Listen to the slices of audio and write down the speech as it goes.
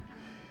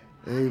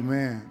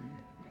Amen.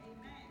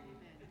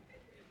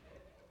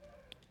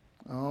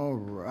 All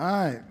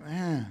right,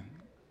 man.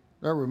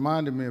 That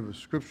reminded me of a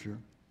scripture.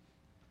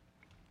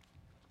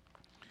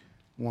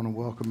 I want to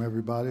welcome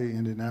everybody,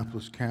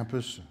 Indianapolis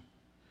campus.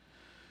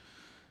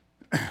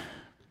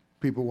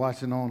 People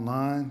watching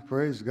online,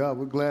 praise God.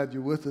 We're glad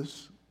you're with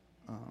us.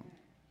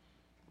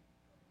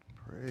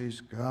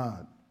 Praise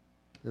God.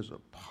 There's a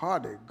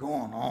party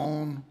going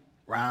on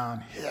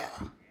around here.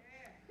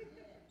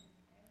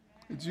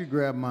 Did you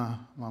grab my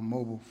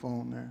mobile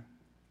phone there?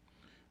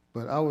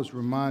 But I was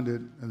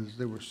reminded as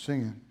they were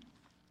singing,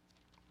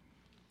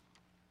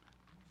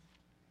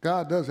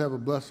 God does have a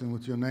blessing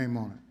with your name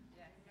on it.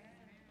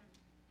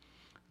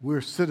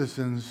 We're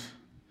citizens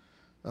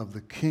of the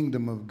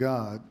kingdom of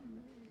God,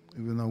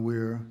 even though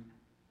we're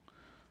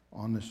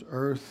on this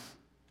earth.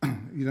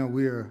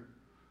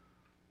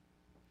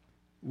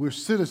 We're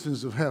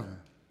citizens of heaven.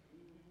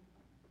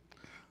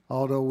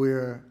 Although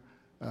we're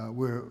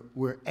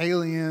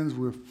aliens.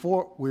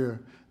 The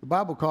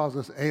Bible calls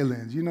us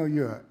aliens. You know,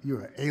 you're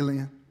an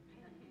alien.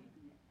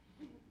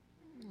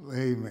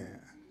 Amen.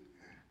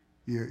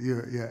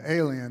 You're an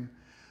alien,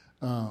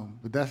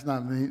 but that's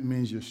not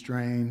means you're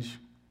strange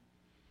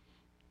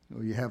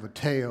or you have a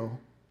tail.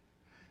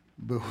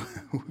 But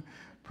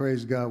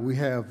praise God,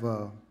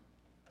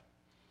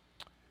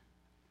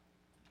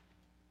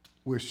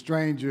 we're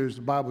strangers.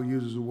 The Bible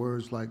uses the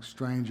words like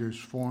strangers,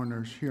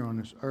 foreigners here on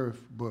this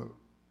earth, but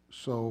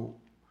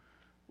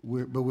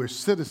we're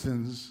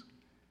citizens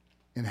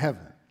in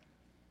heaven.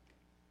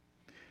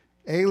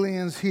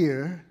 Aliens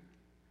here,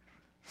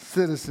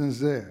 citizens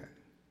there.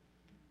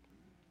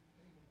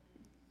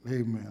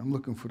 Amen. I'm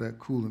looking for that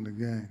Kool in the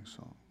Gang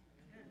song.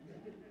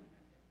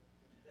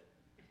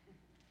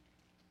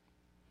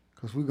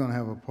 Because we're going to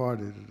have a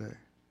party today.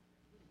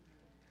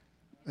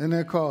 Isn't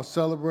that called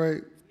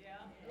Celebrate? Yeah.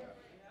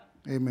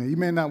 Amen. You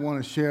may not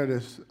want to share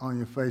this on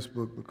your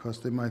Facebook because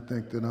they might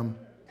think that I'm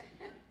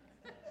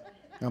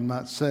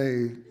not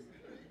saved.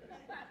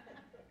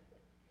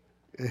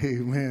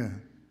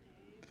 Amen.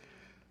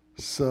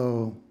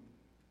 So,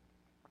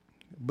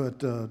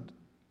 but we're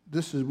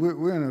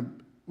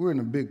in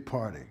a big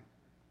party,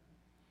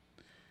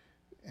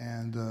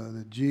 and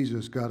that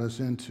Jesus got us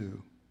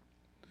into.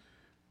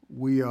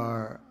 We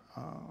are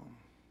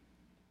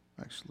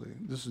actually.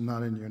 This is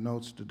not in your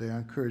notes today. I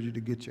encourage you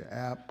to get your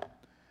app.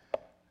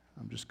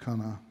 I'm just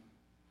kind of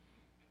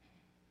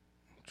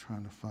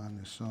trying to find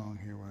this song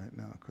here right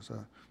now because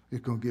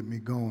it's gonna get me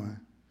going.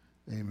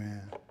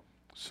 Amen.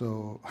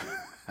 So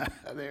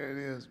there it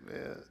is,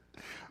 man.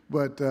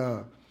 But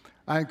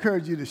I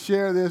encourage you to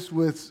share this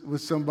with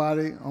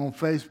somebody on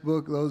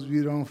Facebook. Those of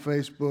you that are on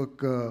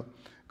Facebook,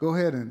 go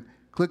ahead and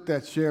click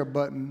that share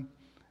button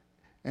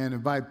and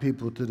invite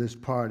people to this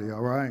party,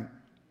 all right?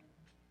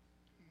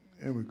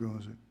 There we go.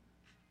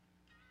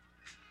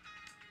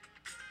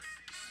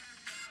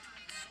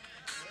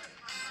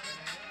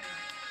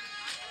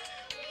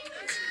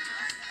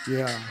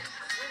 Yeah,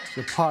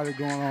 there's a party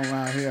going on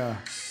around here.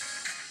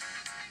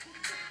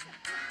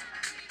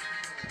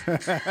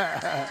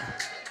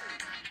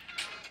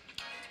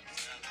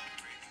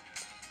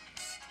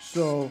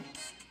 So,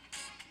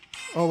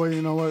 wait,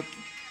 you know what?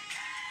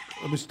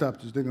 Let me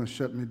stop this. They're going to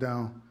shut me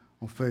down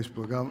on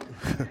Facebook. I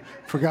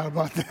forgot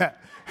about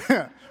that.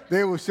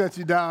 They will shut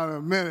you down in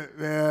a minute,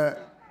 man.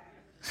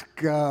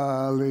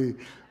 Golly.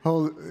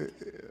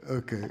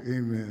 Okay,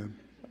 amen.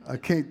 I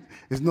can't,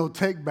 there's no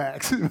take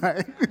backs,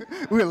 right?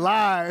 We're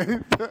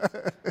live.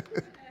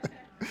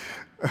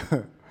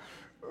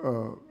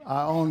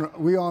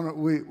 We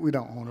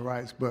don't own the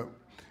rights, but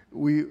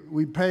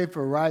we pay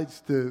for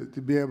rights to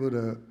be able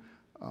to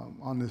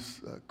on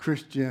this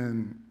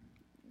Christian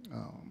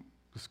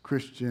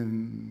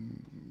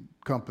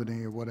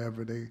company or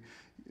whatever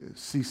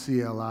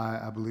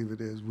CCLI, I believe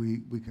it is. We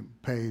can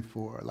pay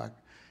for like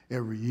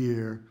every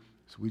year.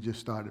 So we just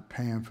started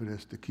paying for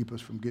this to keep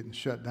us from getting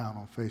shut down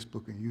on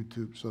Facebook and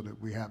YouTube, so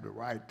that we have the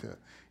right to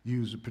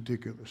use a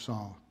particular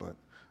song. But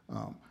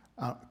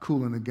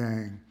Kool in the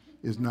Gang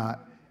is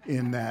not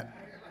in that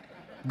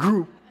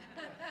group.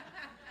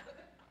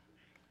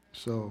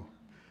 So,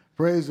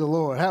 praise the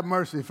Lord. Have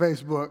mercy,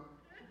 Facebook.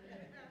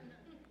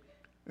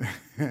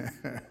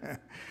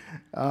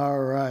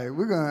 All right,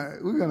 we're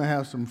gonna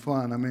have some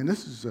fun. I mean,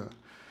 this is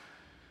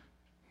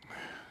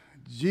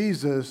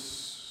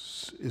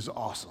Jesus is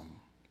awesome.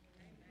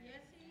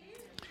 Yes, he is.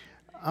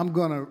 I'm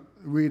gonna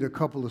read a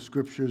couple of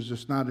scriptures.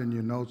 It's not in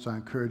your notes. I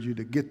encourage you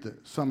to get the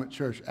Summit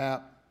Church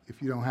app. If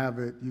you don't have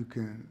it, you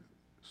can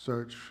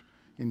search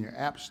in your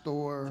app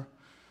store,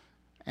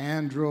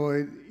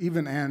 Android,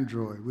 even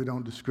Android. We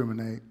don't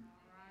discriminate.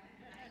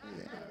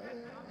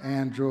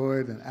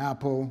 Android and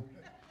Apple.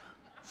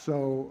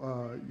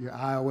 So your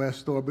iOS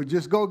store. But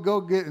just go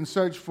get and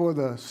search for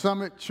the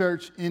Summit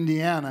Church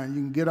Indiana. You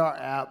can get our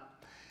app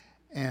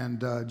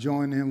and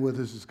join in with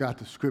us. It's got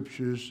the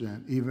scriptures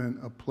and even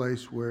a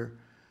place where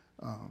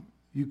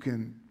you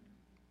can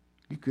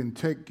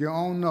take your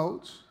own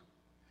notes,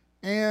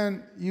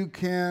 and you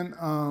can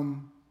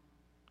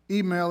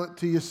email it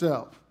to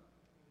yourself.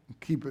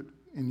 Keep it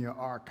in your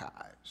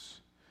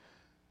archives.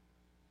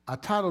 I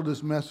titled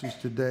this message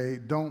today,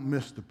 Don't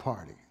Miss the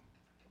Party.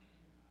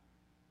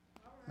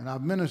 And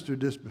I've ministered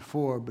this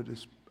before, but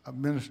I've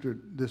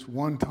ministered this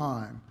one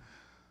time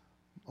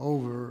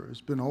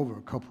it's been over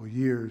a couple of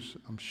years,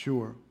 I'm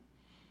sure.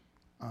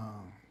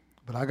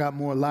 But I got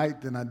more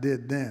light than I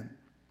did then.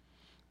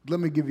 Let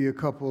me give you a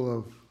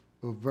couple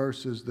of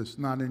verses that's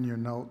not in your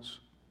notes.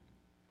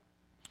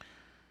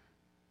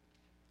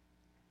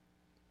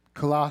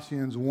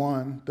 Colossians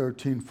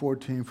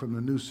 1:13-14 from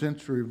the New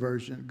Century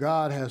Version.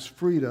 God has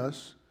freed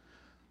us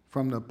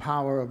from the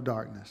power of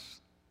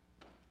darkness.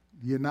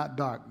 You're not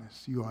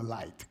darkness, you are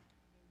light.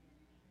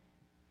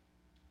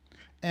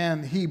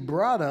 And he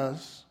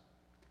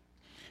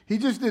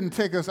just didn't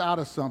take us out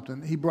of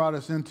something, he brought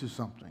us into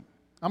something.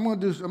 I'm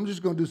just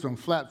going to do some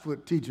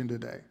flat-foot teaching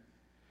today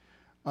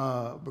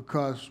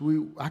because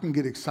I can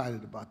get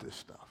excited about this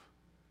stuff.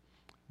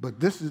 But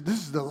this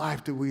is the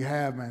life that we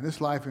have, man.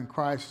 This life in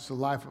Christ is a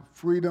life of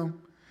freedom.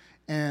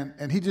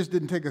 And he just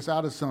didn't take us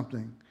out of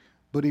something,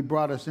 but he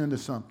brought us into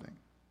something.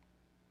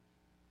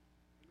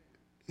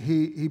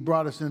 He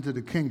brought us into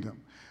the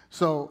kingdom.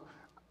 So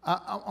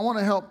I want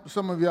to help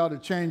some of y'all to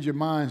change your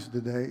minds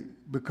today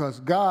because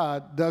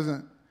God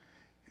doesn't,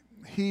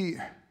 he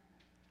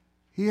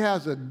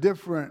has a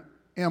different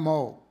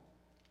MO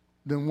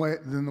than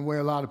the way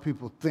a lot of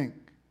people think.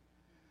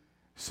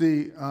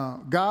 See,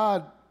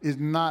 God is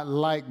not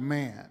like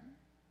man.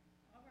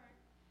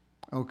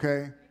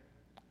 Okay?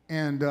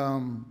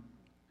 And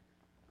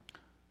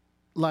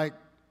like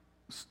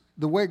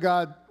the way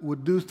God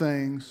would do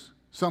things,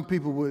 some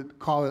people would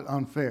call it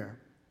unfair.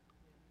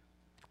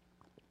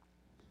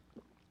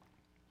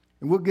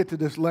 And we'll get to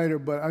this later,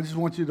 but I just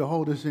want you to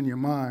hold this in your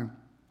mind.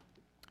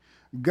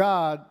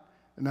 God,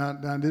 now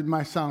this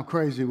might sound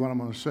crazy what I'm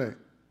going to say,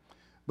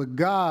 but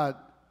God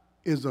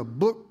is a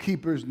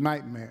bookkeeper's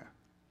nightmare.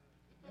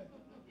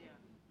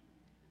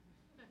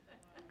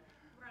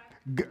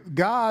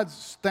 God's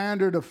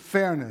standard of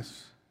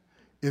fairness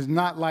is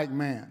not like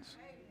man's.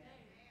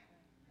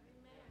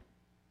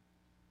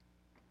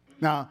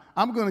 Now,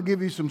 I'm going to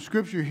give you some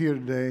scripture here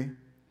today.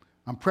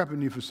 I'm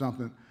prepping you for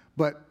something,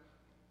 but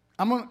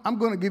I'm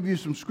going to give you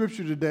some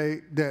scripture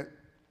today that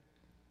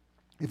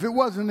if it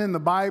wasn't in the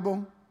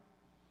Bible,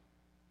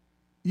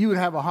 you would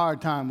have a hard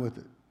time with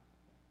it.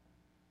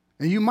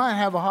 And you might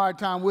have a hard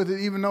time with it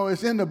even though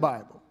it's in the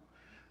Bible.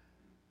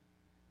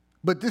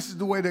 But this is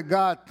the way that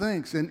God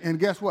thinks. And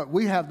guess what?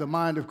 We have the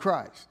mind of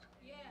Christ.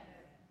 Yes.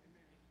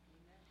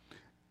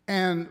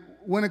 And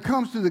when it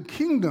comes to the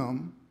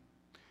kingdom,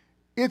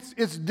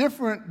 it's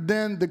different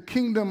than the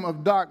kingdom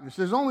of darkness.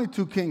 There's only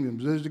two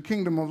kingdoms. There's the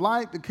kingdom of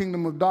light, the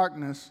kingdom of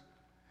darkness.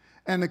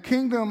 And the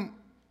kingdom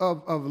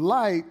of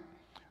light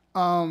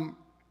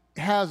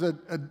has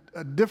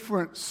a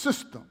different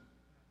system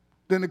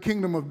than the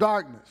kingdom of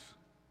darkness.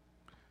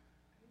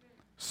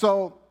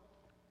 So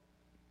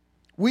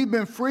we've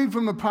been freed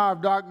from the power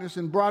of darkness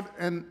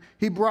and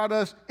he brought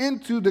us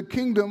into the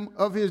kingdom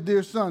of his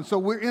dear son. So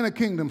we're in a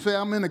kingdom. Say,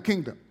 I'm in a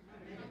kingdom.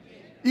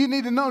 You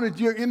need to know that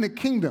you're in the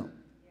kingdom.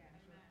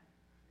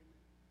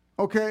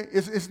 Okay?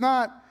 It's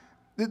not,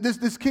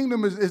 this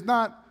kingdom is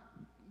not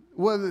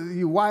whether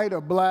you're white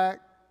or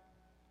black.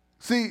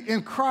 See,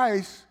 in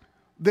Christ,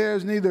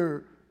 there's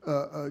neither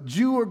a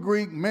Jew or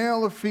Greek,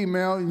 male or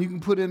female, and you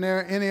can put in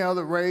there any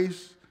other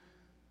race,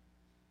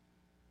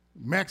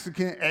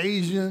 Mexican,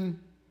 Asian,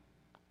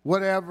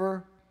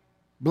 whatever,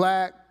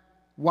 black,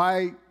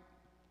 white,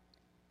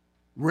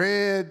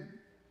 red,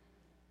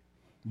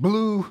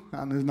 blue,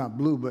 I know it's not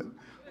blue, but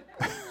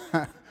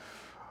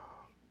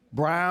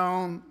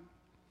brown,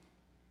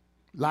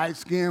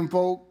 light-skinned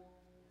folk,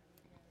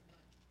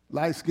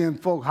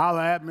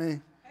 holler at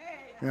me.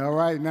 Hey. All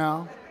right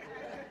now.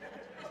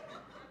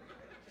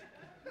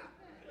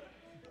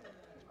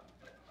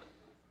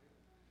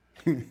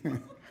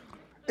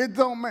 It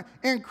don't matter.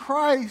 In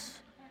Christ,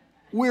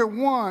 we're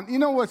one. You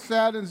know what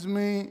saddens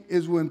me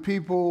is when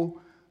people,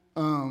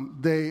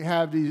 they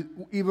have these,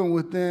 we've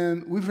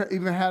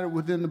even had it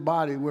within the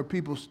body where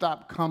people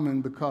stop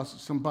coming because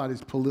of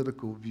somebody's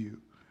political view.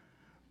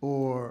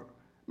 Or,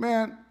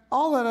 man,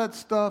 all of that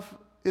stuff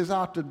is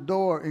out the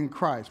door in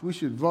Christ. We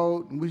should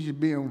vote and we should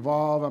be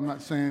involved. I'm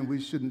not saying we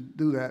shouldn't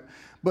do that.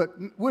 But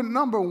we're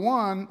number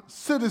one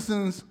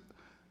citizens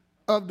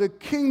of the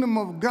kingdom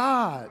of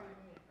God.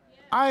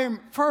 I am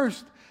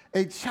first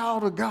a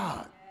child of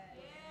God.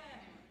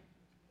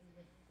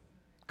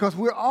 Because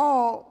we're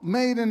all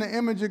made in the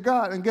image of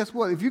God. And guess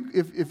what?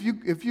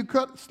 If you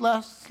cut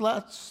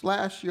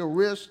slash your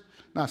wrist,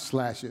 not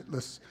slash it,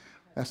 that's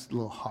a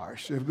little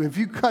harsh. If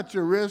you cut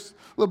your wrist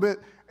a little bit,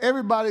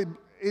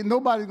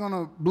 nobody's going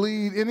to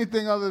bleed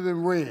anything other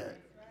than red.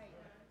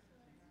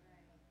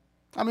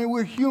 I mean,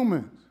 we're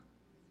humans.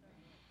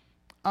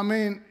 I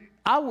mean,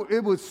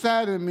 it would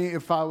sadden me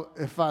if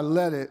I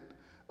let it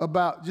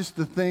about just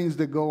the things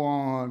that go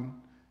on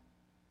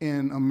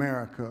in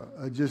America,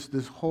 just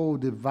this whole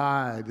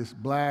divide, this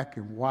black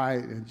and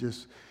white, and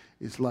just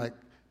it's like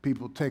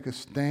people take a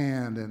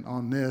stand and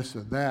on this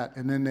or that,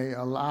 and then they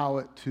allow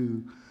it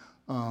to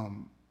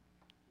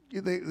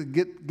they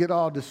get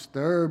all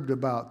disturbed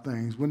about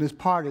things when this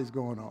party's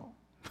going on.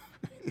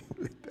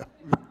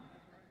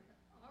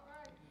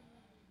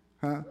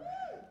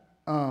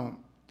 Huh?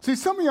 See,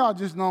 some of y'all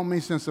just know me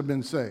since I've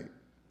been saved.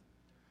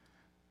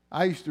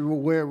 I used to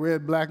wear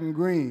red, black, and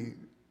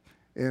green,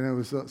 and it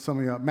was some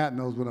of y'all. Matt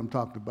knows what I'm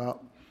talking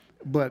about.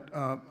 But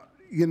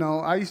you know,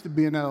 I used to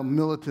be in that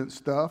militant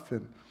stuff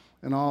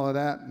and all of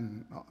that,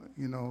 and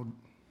you know,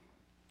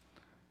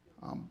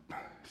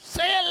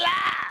 say it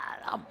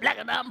loud. I'm black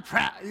and I'm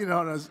proud. You know,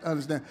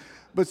 understand?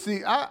 But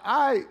see,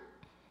 I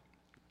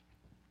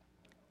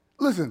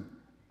listen.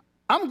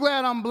 I'm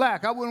glad I'm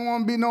black. I wouldn't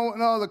want to be no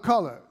other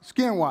color,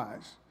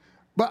 skin-wise.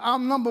 But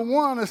I'm, number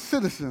one, a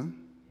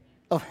citizen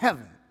of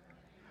heaven.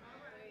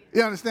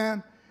 You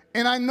understand?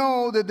 And I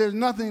know that there's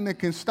nothing that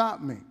can stop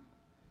me.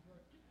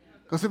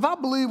 Because if I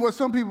believe what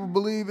some people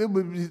believe, it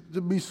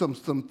would be some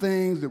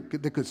things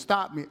that could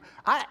stop me.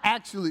 I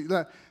actually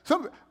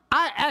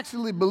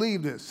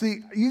believe this.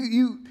 See,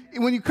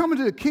 when you come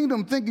into the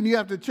kingdom thinking you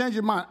have to change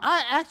your mind,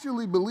 I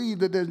actually believe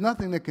that there's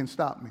nothing that can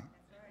stop me.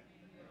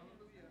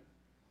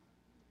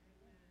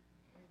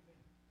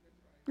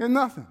 There's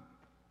nothing.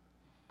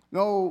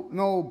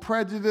 No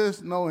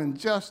prejudice, no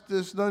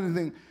injustice, no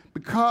anything,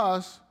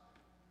 because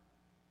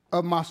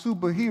of my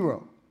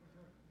superhero.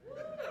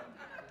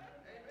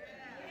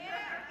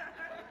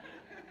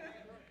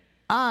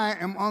 I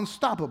am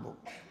unstoppable.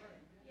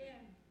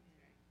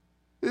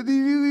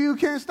 You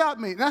can't stop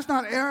me. That's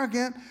not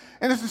arrogant.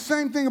 And it's the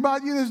same thing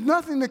about you. There's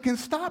nothing that can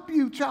stop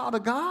you, child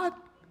of God.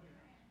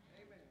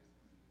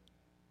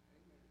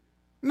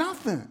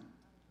 Nothing.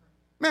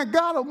 Man,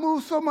 God will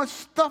move so much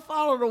stuff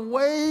out of the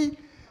way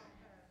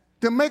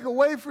to make a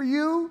way for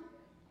you.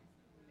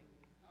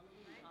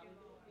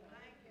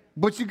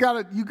 But you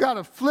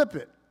gotta flip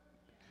it.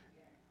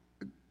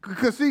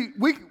 Because see,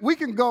 we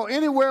can go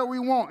anywhere we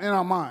want in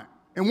our mind.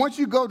 And once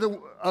you go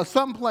to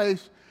some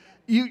place,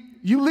 you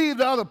leave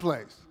the other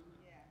place.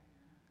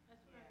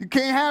 You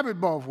can't have it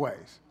both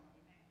ways.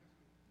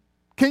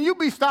 Can you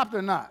be stopped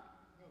or not?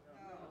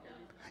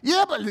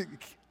 Yeah, but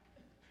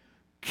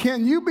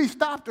can you be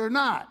stopped or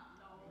not?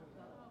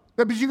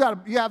 But you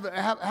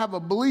have a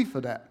belief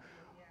of that.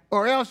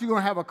 Or else you're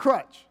going to have a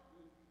crutch.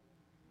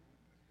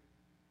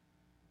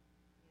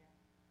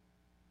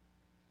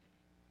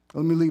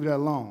 Let me leave that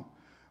alone.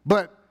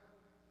 But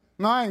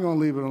no, I ain't going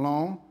to leave it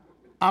alone.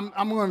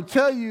 I'm going to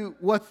tell you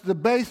what's the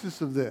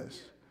basis of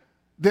this.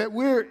 That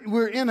we're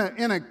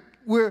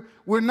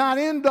not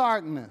in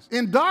darkness.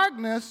 In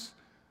darkness,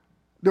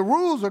 the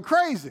rules are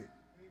crazy.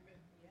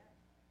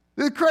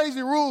 There's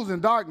crazy rules in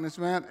darkness,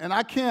 man, and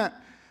I can't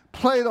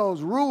play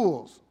those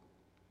rules.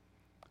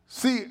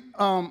 See,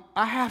 I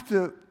have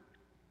to,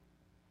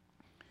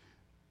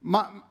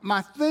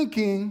 my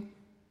thinking,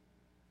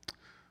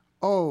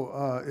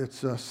 it's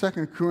 2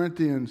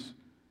 Corinthians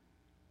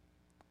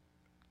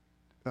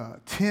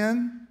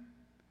 10.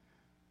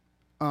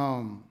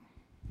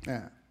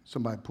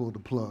 Somebody pulled the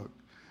plug.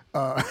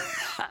 Now,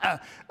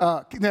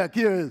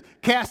 here it is.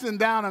 Casting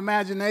down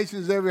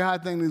imaginations, every high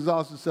thing that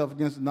exalts itself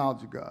against the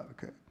knowledge of God.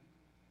 Okay.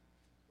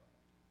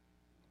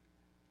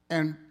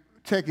 And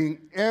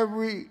taking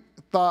every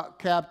thought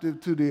captive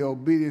to the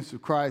obedience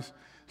of Christ.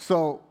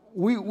 So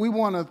we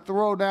want to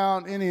throw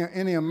down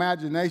any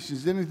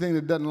imaginations, anything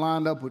that doesn't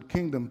line up with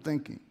kingdom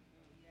thinking.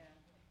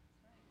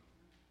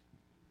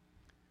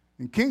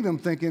 In kingdom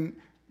thinking,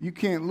 you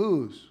can't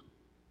lose.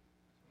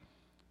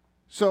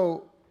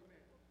 So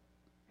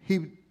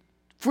he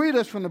freed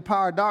us from the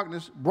power of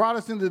darkness, brought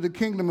us into the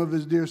kingdom of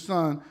his dear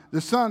Son.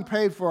 The Son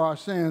paid for our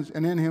sins,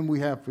 and in him we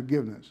have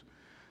forgiveness.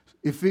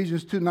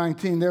 Ephesians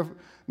 2:19.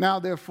 Now,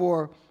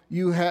 therefore,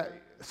 you have...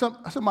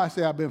 Somebody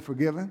say, I've been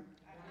forgiven.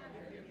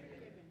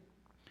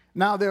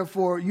 Now,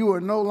 therefore, you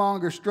are no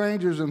longer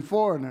strangers and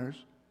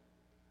foreigners,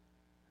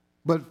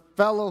 but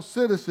fellow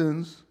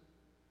citizens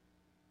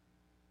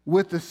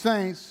with the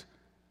saints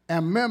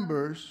and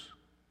members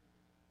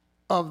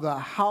of the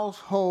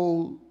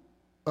household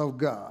of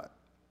God.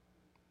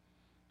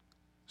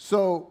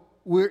 So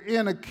we're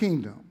in a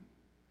kingdom.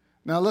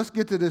 Now let's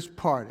get to this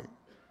party.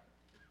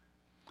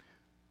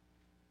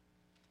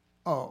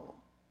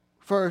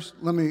 First,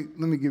 let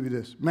me give you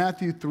this.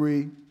 Matthew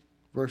 3,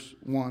 verse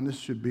 1.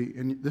 This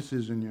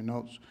is in your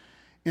notes.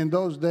 In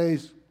those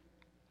days,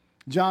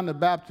 John the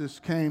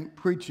Baptist came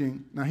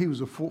preaching. Now he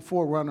was a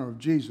forerunner of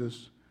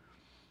Jesus,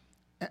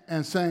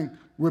 and saying,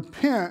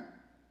 "Repent,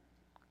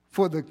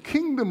 for the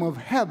kingdom of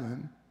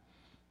heaven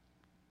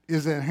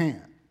is at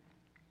hand."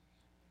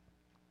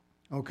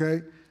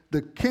 Okay?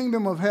 The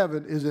kingdom of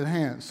heaven is at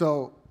hand.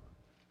 So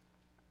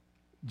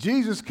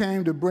Jesus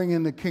came to bring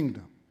in the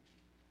kingdom.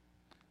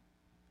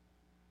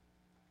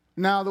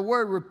 Now, the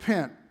word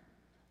repent,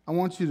 I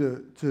want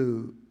you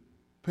to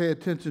pay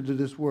attention to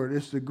this word.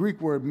 It's the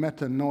Greek word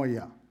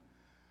metanoia.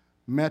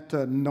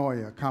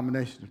 Metanoia,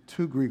 combination of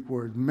two Greek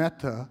words.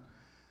 Meta,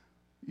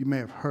 you may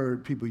have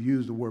heard people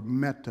use the word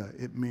meta.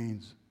 It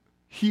means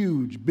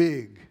huge,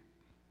 big.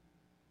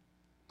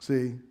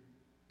 See?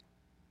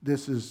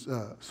 This is,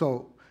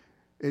 so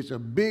it's a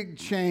big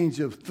change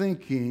of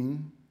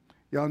thinking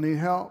Y'all need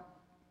help?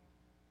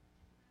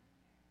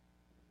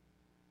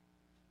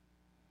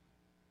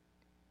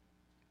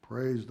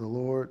 Praise the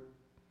Lord.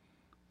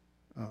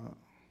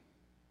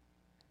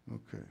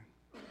 Okay.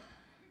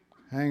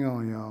 Hang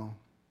on, y'all.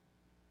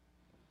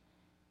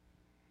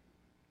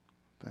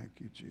 Thank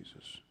you,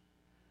 Jesus.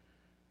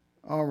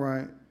 All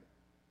right.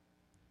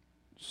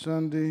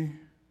 Sunday.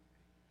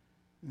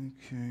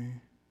 Okay.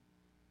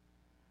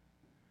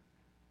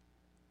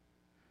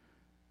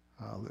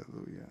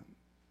 Hallelujah.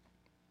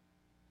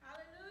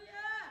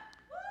 Hallelujah.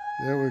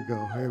 There we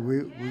go. Hey,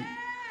 we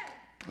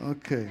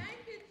okay.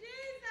 Thank you,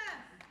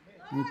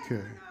 Jesus. Lord, Okay.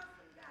 you're an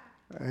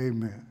awesome God.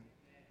 Amen.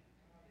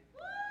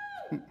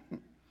 Woo!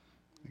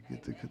 You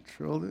get to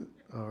control it.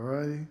 All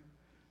righty.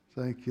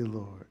 Thank you,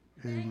 Lord.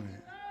 Thank you, Amen.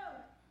 Lord.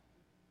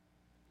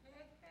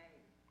 Hey,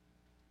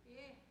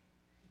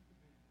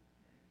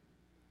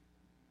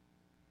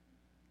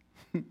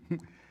 hey. Yeah.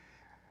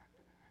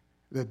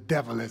 The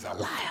devil is a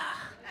liar.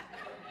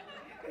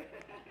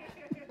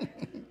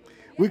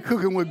 We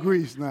cooking with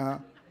grease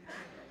now.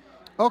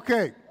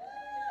 Okay.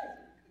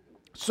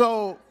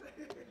 So,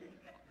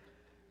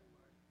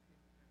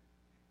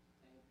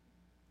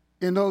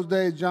 in those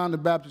days, John the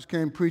Baptist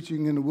came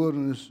preaching in the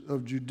wilderness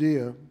of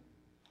Judea.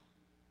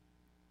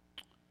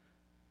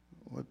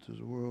 What is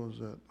the world is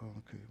that? Oh,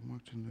 okay.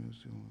 Marching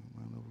news,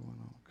 line over one.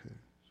 Okay.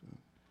 So,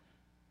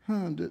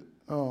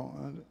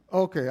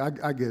 okay.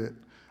 I get it.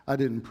 I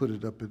didn't put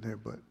it up in there,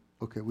 but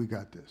okay, we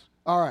got this.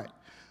 All right.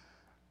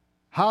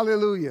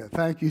 Hallelujah.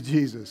 Thank you,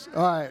 Jesus.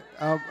 All right,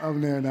 I'm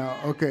there now.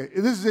 Okay,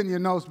 this is in your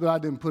notes, but I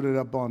didn't put it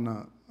up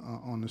on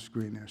the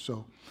screen there.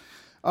 So,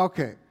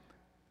 okay.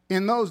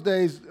 In those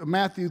days,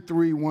 Matthew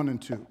 3, 1 and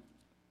 2.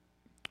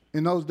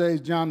 In those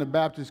days, John the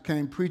Baptist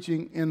came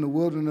preaching in the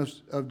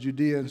wilderness of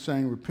Judea and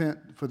saying, repent,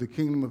 for the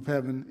kingdom of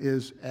heaven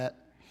is at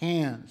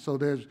hand. So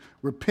there's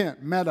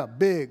repent, meta,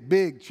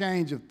 big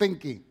change of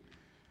thinking.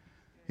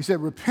 He said,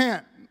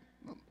 repent.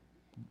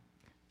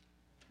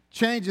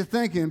 Change your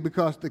thinking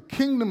because the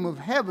kingdom of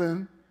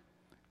heaven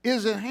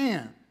is at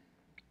hand.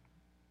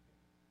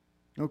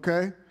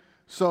 Okay?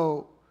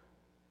 So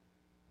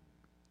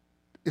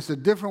it's a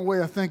different way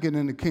of thinking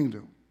in the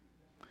kingdom.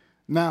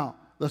 Now,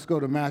 let's go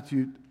to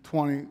Matthew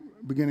 20,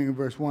 beginning in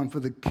verse 1. For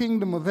the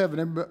kingdom of heaven,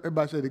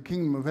 everybody say the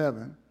kingdom of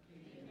heaven.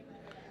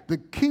 The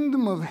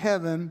kingdom of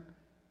heaven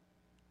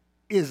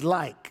is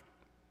like.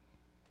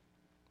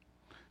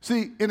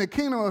 See, in the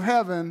kingdom of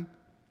heaven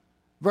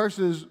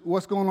versus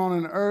what's going on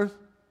in the earth,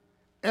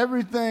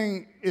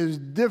 everything is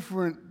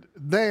different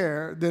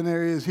there than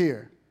there is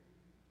here.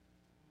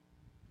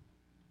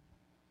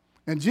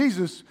 And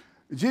Jesus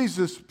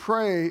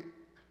prayed,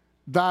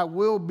 thy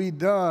will be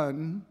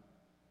done,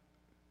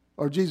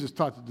 or Jesus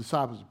taught the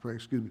disciples to pray,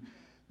 excuse me,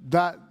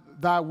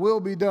 thy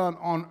will be done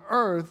on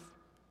earth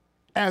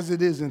as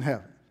it is in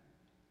heaven.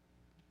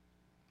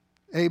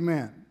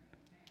 Amen.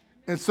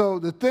 And so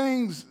the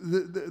things,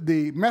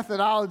 the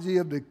methodology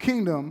of the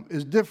kingdom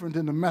is different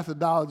than the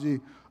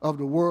methodology of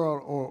the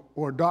world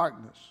or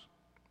darkness.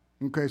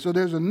 Okay, so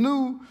there's a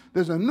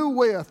new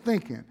way of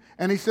thinking.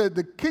 And he said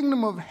the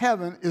kingdom of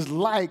heaven is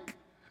like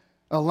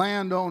a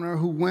landowner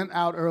who went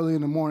out early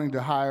in the morning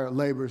to hire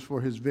laborers for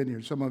his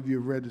vineyard. Some of you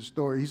have read the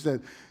story. He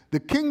said,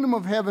 the kingdom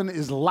of heaven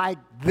is like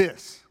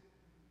this.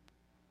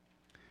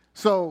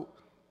 So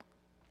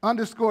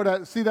underscore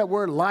that, see that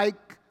word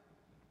like?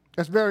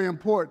 That's very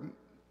important.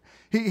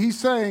 He's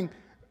saying,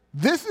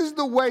 this is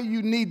the way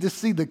you need to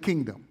see the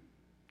kingdom.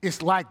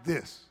 It's like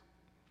this.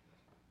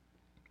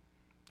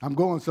 I'm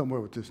going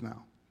somewhere with this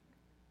now.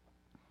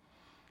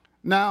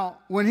 Now,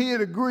 when he had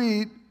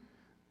agreed,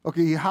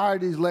 okay, he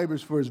hired these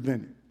laborers for his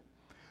vineyard.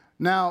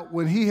 Now,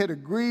 when he had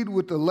agreed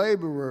with the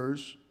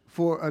laborers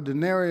for a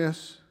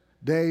denarius,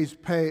 day's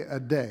pay a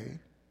day,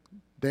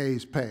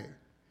 day's pay.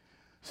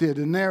 See, a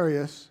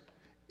denarius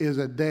is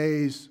a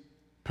day's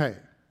pay.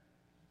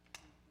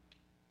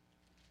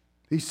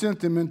 He sent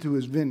them into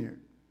his vineyard.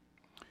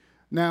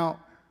 Now,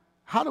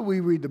 how do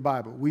we read the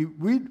Bible? We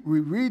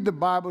read the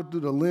Bible through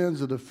the lens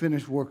of the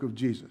finished work of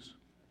Jesus.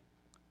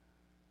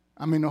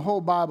 I mean, the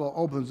whole Bible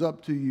opens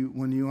up to you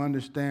when you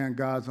understand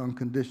God's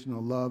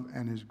unconditional love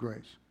and his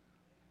grace.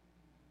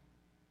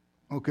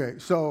 Okay,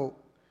 so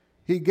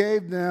he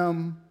gave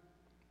them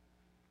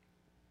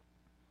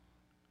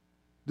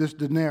this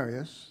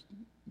denarius,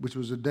 which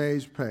was a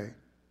day's pay,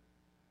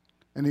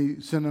 and he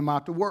sent them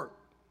out to work.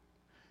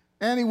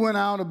 And he went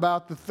out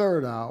about the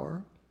third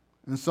hour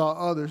and saw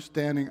others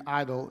standing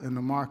idle in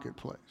the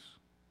marketplace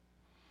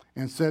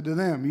and said to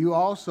them, you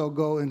also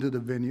go into the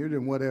vineyard,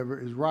 and whatever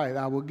is right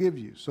I will give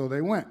you. So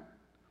they went.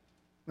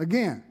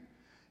 Again,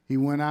 he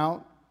went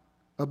out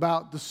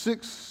about the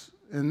 6th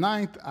and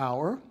 9th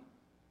hour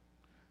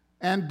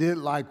and did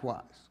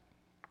likewise.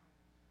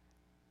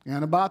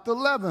 And about the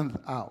 11th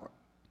hour,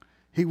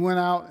 he went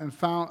out and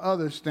found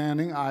others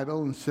standing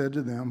idle and said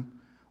to them,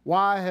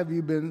 why have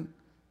you been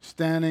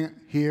standing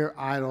here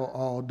idle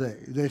all day?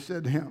 They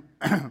said to him,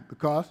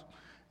 because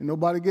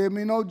nobody gave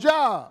me no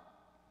job.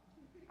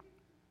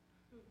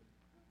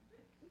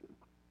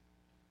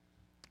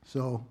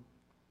 So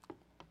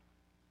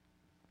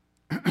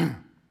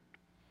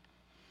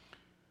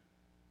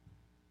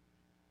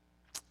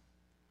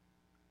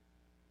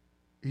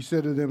he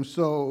said to them,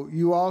 so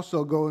you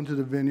also go into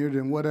the vineyard,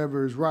 and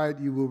whatever is right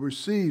you will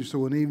receive. So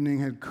when evening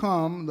had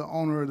come, the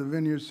owner of the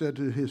vineyard said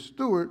to his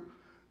steward,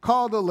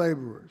 call the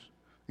laborers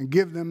and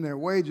give them their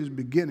wages,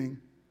 beginning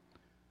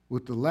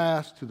with the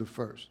last to the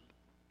first.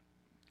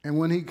 And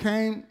when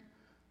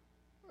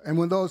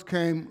those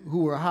came who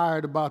were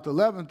hired about the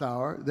 11th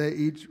hour, they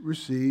each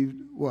received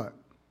what?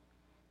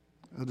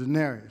 A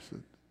denarius,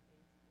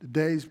 the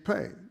day's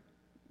pay.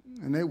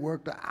 And they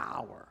worked an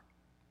hour.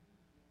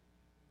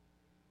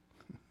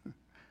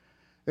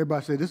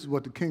 Everybody say, this is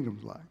what the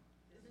kingdom's like.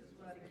 This is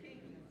what the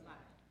kingdom's like.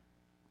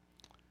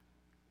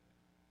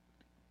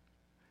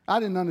 I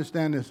didn't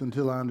understand this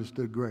until I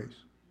understood grace.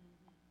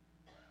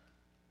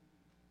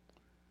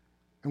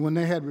 And when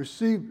they had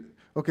received,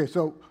 okay,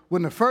 so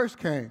when the first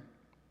came,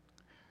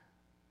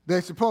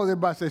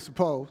 everybody say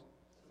suppose,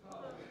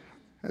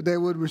 that they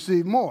would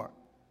receive more.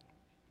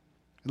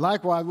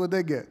 Likewise, what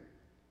they get?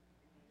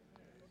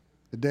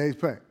 The day's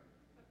pay.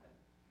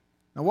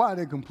 Now, why are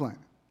they complaining?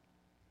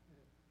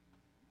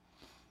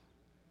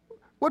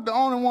 What the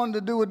owner wanted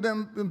to do with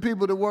them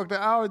people that work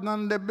the hours,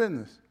 none of their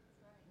business.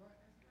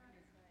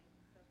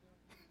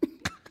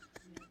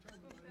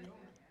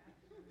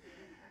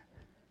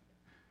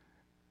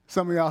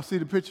 Some of y'all see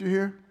the picture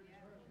here?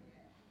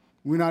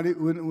 We're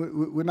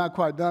not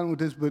quite done with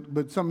this,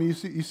 but some of you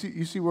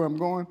see where I'm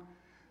going?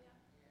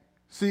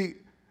 See,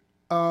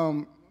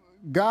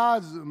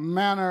 God's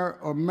manner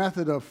or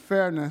method of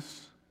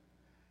fairness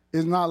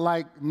is not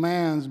like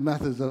man's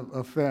methods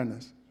of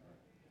fairness.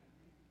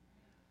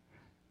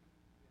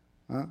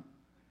 Huh?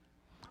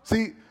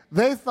 See,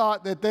 they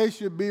thought that they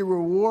should be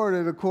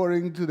rewarded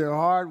according to their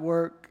hard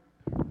work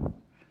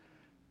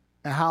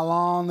and how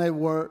long they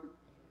worked.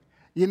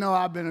 You know,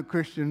 I've been a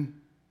Christian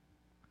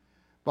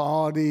for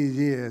all these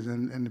years,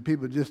 and the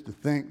people just to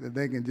think that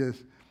they can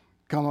just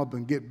come up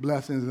and get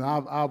blessings, and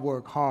I've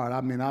worked hard.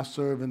 I mean, I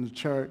serve in the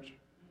church.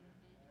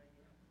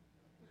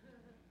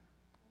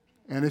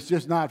 And it's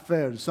just not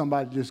fair that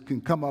somebody just can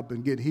come up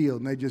and get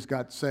healed, and they just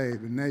got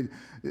saved, and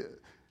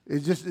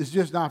it's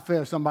just not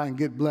fair somebody can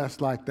get blessed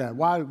like that.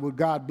 Why would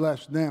God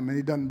bless them and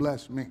he doesn't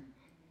bless me?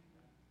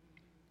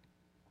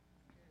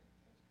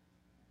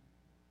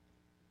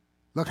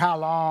 Look how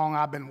long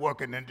I've been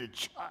working in the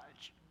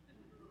church.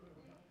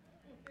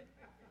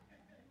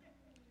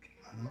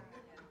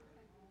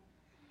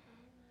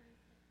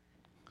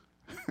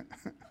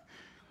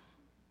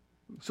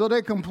 So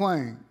they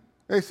complained.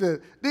 They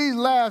said, these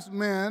last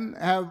men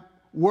have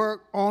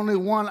worked only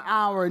 1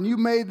 hour, and you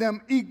made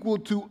them equal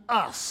to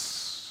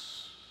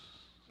us.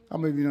 How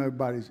many of you know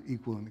everybody's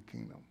equal in the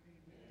kingdom?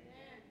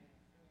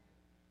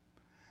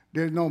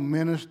 There's no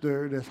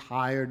minister that's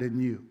higher than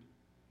you.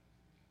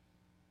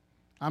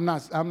 I'm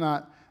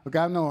not, look,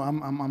 I know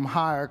I'm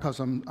higher because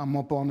I'm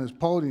up on this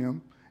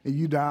podium and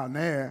you down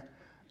there,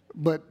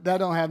 but that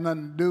don't have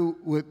nothing to do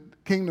with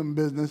kingdom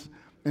business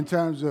in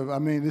terms of, I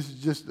mean, this is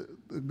just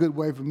a good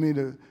way for me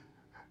to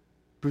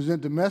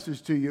present the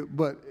message to you,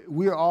 but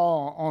we're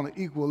all on an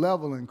equal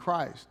level in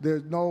Christ.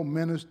 There's no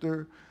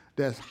minister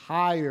that's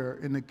higher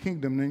in the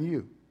kingdom than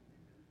you.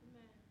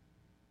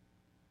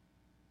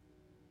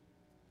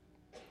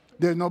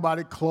 There's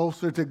nobody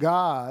closer to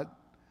God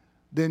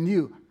than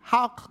you.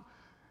 How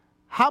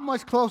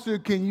much closer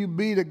can you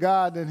be to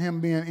God than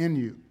him being in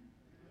you?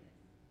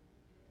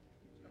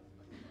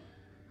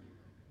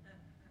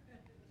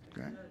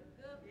 Okay.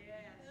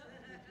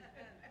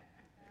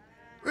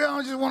 We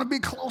don't just want to be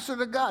closer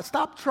to God.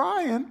 Stop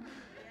trying.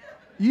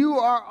 You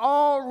are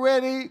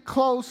already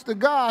close to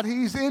God.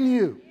 He's in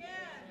you.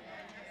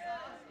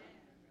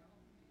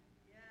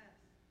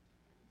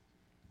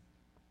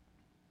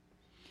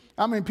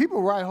 I mean,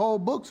 people write whole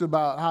books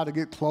about how to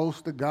get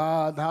close to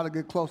God, how to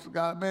get close to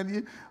God.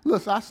 Man,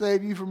 listen, I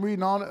saved you from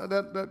reading all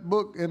that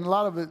book, and a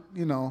lot of it,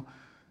 you know,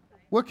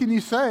 what can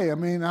you say? I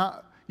mean,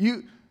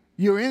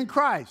 you're in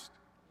Christ.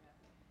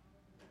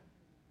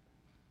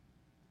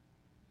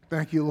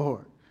 Thank you,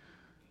 Lord.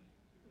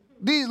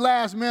 These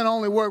last men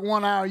only worked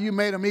 1 hour. You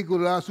made them equal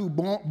to us who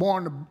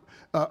borne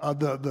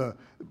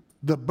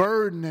the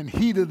burden and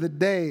heat of the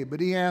day.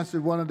 But he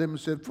answered one of them and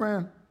said,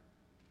 friend,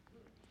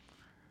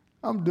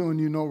 I'm doing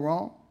you no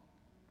wrong.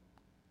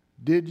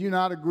 Did you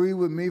not agree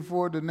with me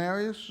for a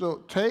denarius?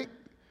 So take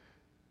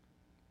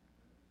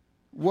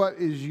what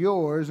is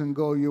yours and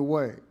go your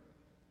way.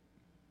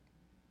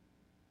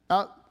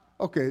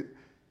 Okay,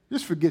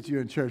 just forget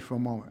you're in church for a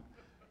moment.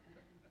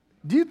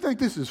 Do you think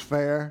this is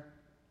fair?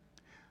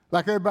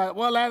 Like everybody,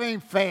 well, that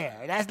ain't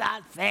fair. That's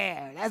not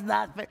fair. That's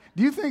not fair.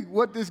 Do you think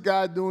what this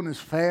guy's doing is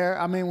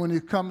fair? I mean, when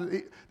it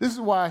comes, this is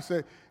why I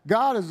say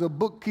God is a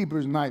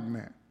bookkeeper's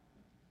nightmare.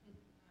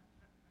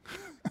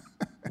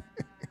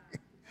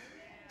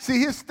 See,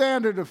 his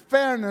standard of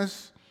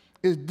fairness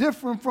is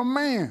different from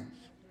man's.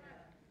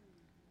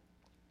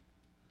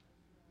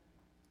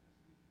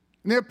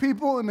 And there are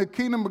people in the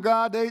kingdom of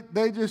God,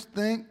 they just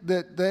think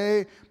that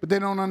but they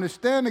don't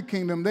understand the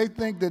kingdom. They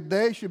think that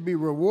they should be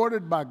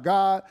rewarded by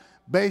God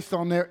based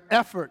on their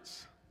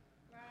efforts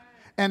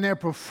and their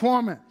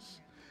performance.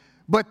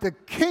 But the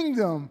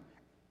kingdom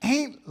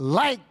ain't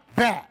like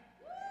that.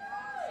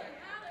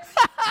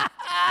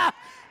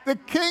 The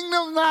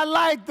kingdom's not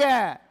like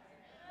that.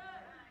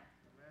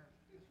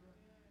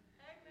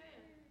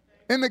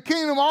 In the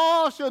kingdom,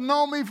 all shall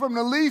know me from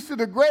the least to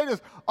the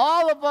greatest.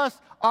 All of us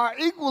are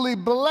equally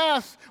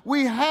blessed.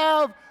 We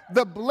have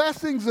the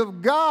blessings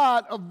of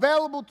God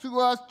available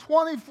to us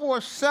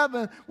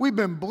 24/7. We've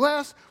been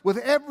blessed with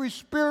every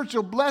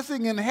spiritual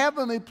blessing in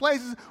heavenly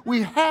places.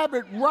 We have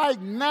it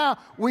right now.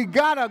 We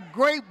got a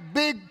great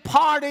big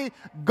party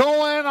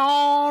going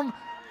on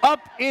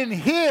up in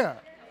here.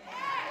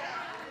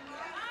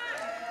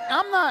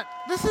 I'm not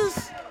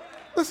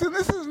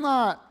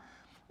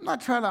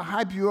trying to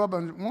hype you up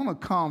and want to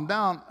calm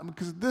down,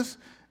 because this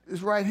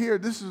is right here.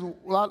 This is a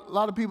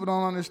lot of people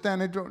don't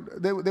understand.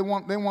 They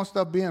want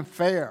stuff being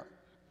fair.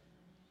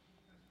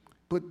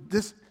 But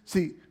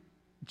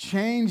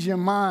change your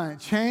mind,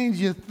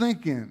 change your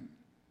thinking.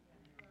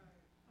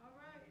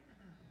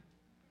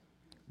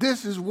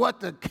 This is what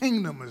the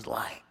kingdom is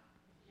like.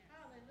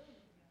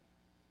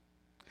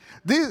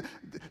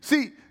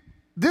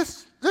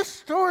 This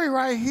story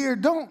right here,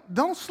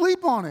 don't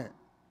sleep on it.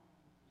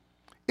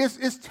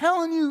 It's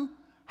telling you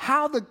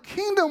how the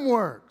kingdom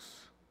works.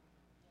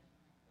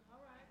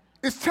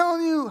 It's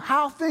telling you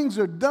how things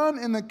are done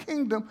in the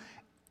kingdom.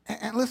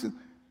 And listen,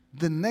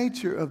 the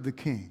nature of the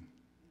king.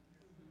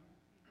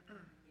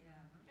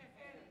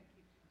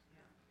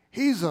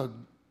 He's a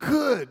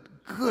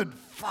good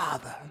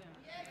father.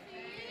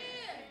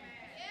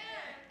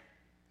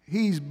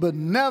 He's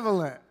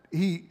benevolent.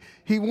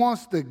 He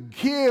wants to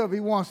give. He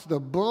wants to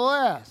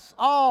bless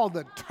all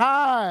the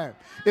time.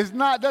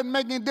 Doesn't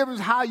make any difference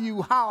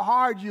how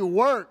hard you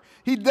work.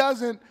 He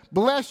doesn't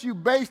bless you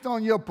based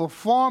on your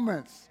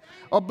performance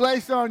or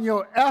based on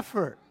your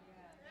effort.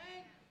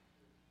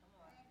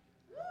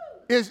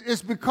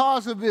 It's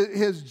because of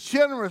his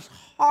generous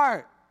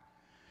heart.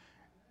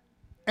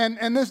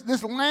 And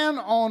this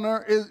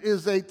landowner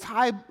is a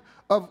type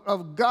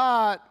of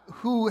God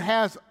who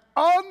has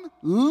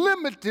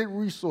unlimited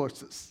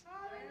resources.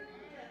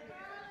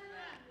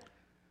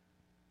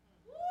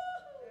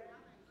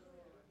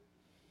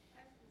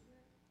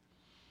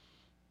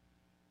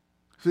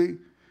 See,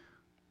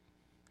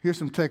 here's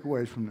some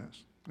takeaways from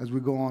this as we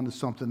go on to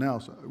something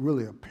else,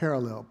 really a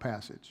parallel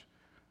passage.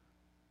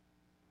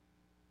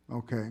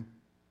 Okay.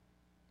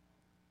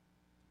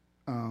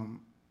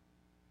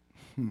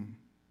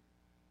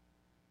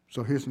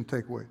 So here's some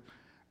takeaways.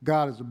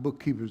 God is a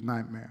bookkeeper's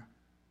nightmare.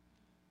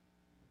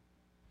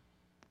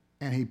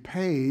 And he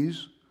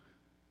pays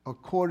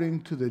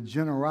according to the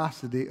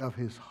generosity of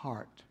his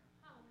heart.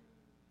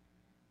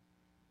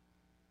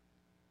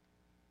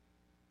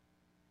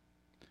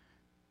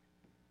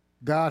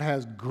 God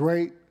has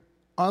great,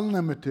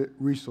 unlimited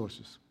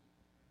resources.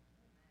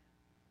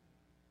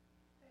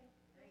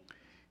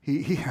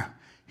 He's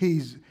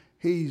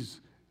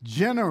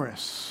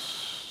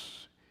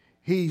generous.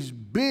 He's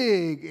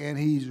big and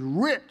he's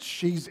rich.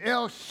 He's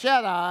El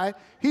Shaddai.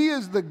 He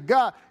is the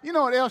God. You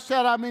know what El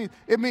Shaddai means?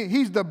 It means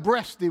he's the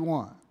breasty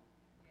one.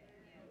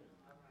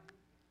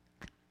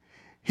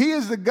 He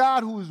is the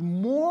God who is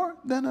more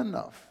than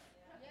enough.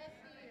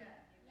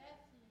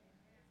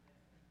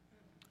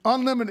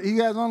 Unlimited. He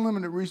has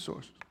unlimited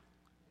resources.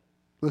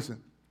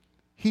 Listen,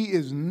 he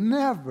is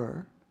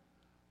never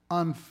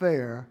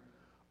unfair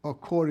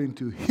according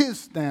to his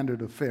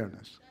standard of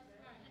fairness.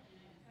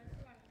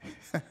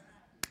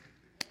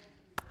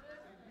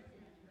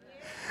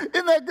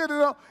 Isn't that good to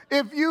know?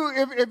 If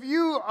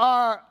you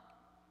are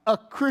a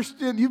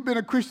Christian, you've been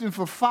a Christian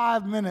for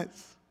 5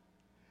 minutes,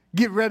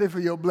 get ready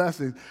for your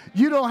blessings.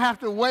 You don't have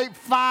to wait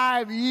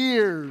 5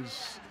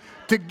 years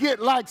to get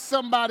like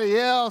somebody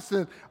else,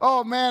 and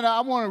oh man, I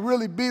want to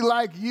really be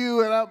like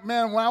you, and I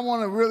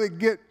want to really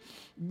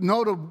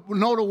know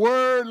the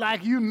word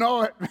like you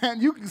know it. Man,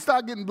 you can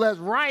start getting blessed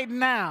right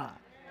now.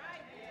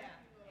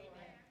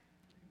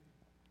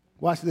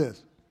 Watch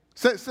this.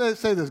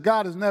 Say this.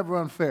 God is never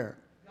unfair.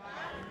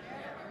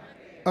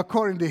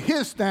 According to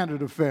his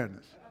standard of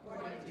fairness.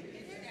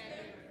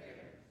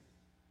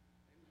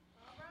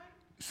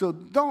 So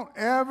don't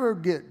ever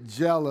get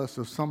jealous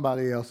of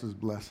somebody else's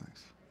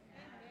blessings.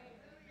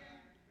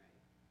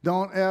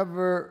 Don't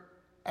ever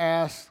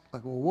ask,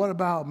 like, well, what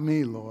about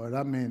me, Lord?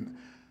 I mean,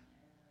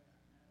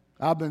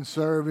 I've been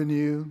serving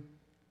you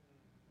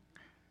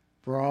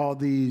for all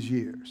these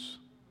years.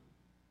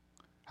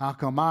 How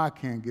come I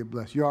can't get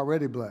blessed? You're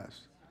already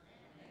blessed.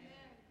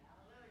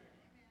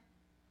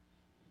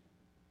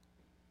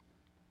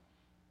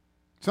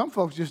 Some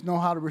folks just know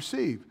how to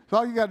receive. So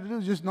all you got to do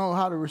is just know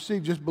how to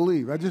receive, just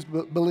believe. I just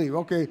believe.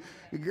 Okay,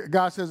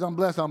 God says I'm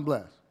blessed, I'm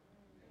blessed.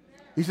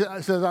 He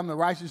says I'm the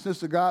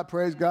righteousness of God.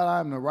 Praise God, I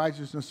am the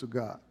righteousness of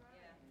God.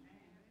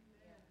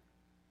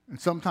 And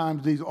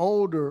sometimes these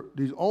older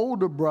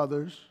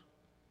brothers,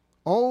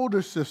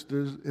 older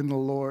sisters in the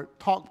Lord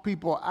talk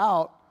people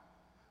out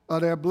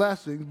of their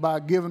blessings by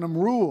giving them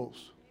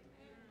rules.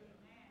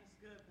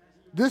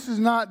 This is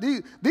not,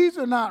 these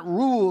are not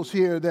rules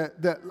here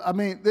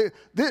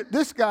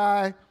this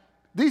guy,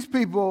 these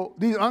people,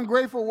 these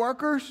ungrateful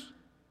workers,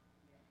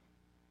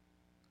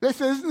 they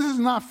say this is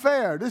not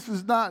fair. This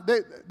is not,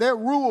 they're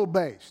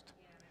rule-based.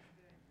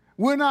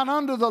 We're not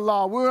under the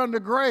law. We're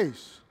under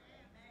grace.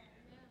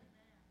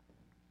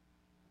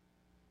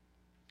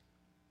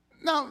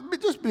 Now,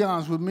 just be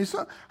honest with me.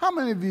 So, how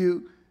many of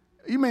you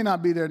may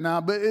not be there now,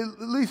 but at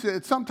least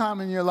at some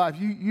time in your life,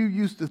 you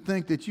used to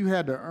think that you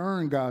had to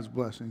earn God's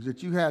blessings,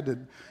 that you had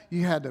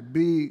to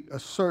be a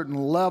certain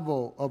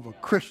level of a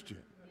Christian.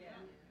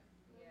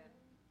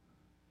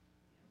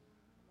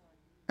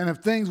 And if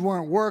things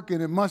weren't working,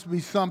 it must be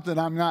something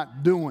I'm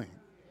not doing.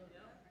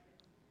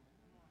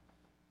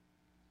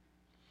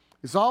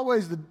 It's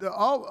always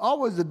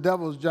the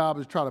devil's job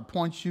is try to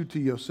point you to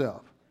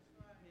yourself.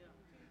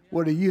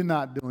 What are you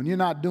not doing? You're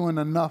not doing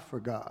enough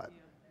for God.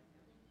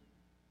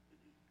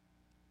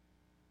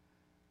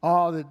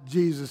 All that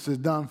Jesus has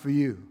done for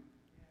you.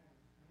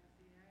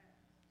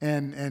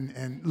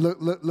 And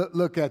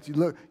look at you.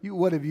 Look,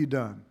 what have you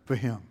done for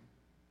him?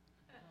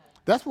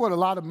 That's what a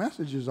lot of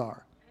messages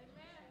are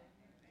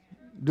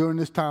during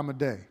this time of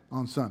day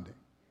on Sunday.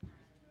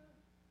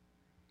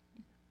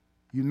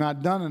 You've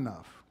not done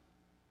enough.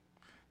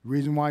 The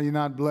reason why you're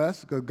not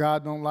blessed, because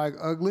God don't like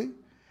ugly.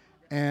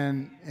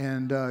 And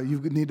you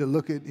need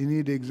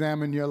to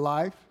examine your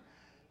life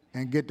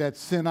and get that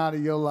sin out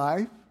of your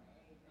life.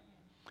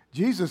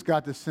 Jesus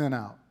got the sin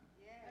out.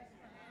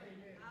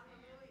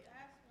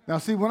 Now,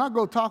 see, when I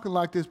go talking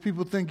like this,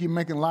 people think you're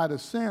making light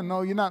of sin.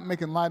 No, you're not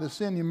making light of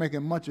sin. You're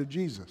making much of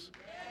Jesus.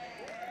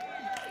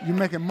 You're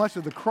making much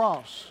of the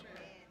cross.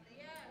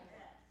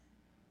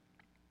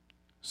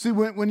 See,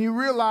 when you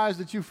realize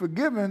that you're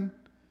forgiven,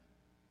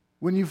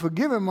 when you're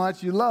forgiven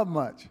much, you love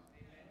much.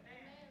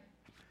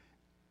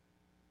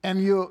 And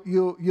you'll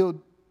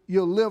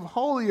live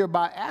holier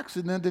by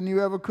accident than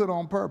you ever could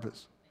on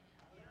purpose.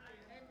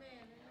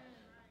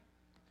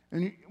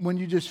 And when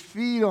you just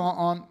feed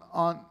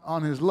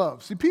on his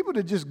love. See, people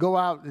that just go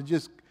out and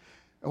just,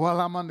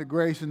 well, I'm under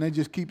grace, and they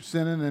just keep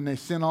sinning and they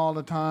sin all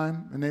the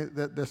time, and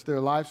that's their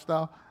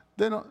lifestyle.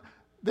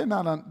 They're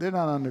not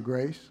under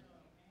grace.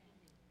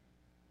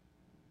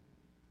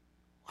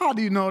 How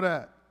do you know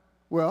that?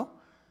 Well,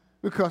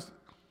 because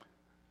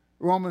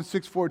Romans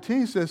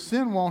 6:14 says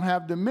sin won't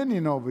have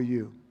dominion over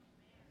you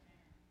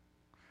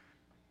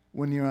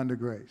when you're under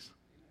grace.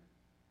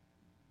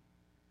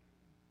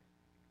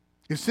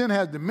 If sin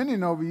has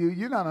dominion over you,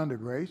 you're not under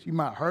grace. You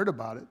might have heard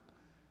about it,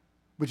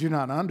 but you're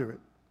not under it.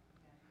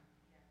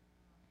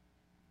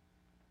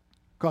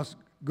 Because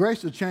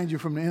grace will change you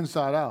from the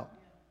inside out.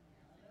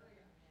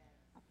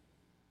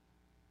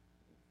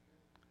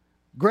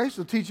 Grace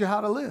will teach you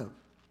how to live.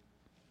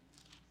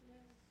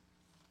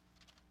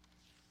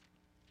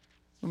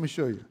 Let me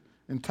show you.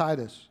 In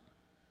Titus,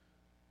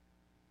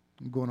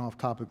 I'm going off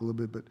topic a little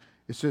bit, but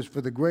it says, for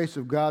the grace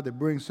of God that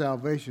brings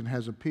salvation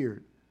has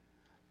appeared.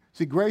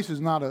 See, grace is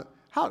not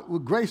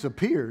grace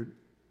appeared.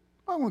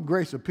 Why when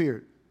grace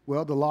appeared?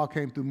 Well, the law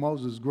came through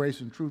Moses.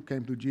 Grace and truth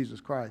came through Jesus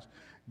Christ.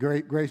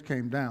 Grace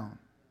came down.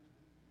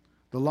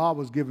 The law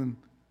was given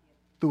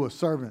through a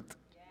servant.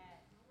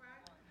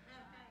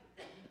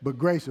 But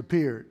grace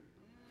appeared.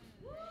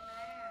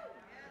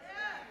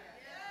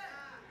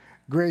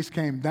 Grace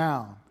came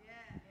down.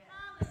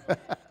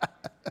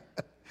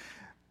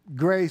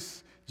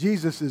 Grace,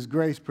 Jesus is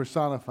grace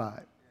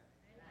personified,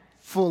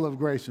 full of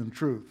grace and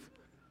truth.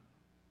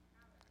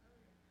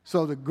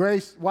 So the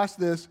grace, watch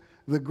this,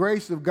 the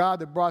grace of God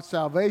that brought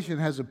salvation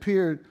has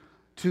appeared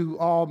to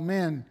all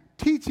men,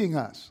 teaching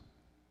us,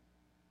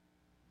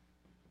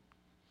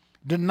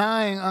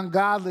 denying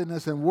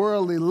ungodliness and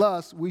worldly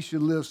lust, we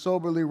should live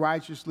soberly,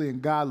 righteously,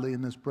 and godly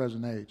in this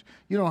present age.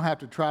 You don't have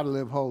to try to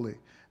live holy.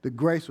 The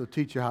grace will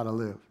teach you how to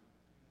live.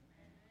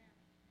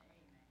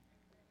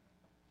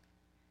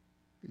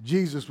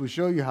 Jesus will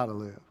show you how to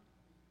live.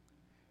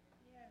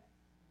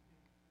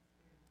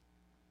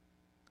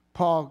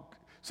 Paul,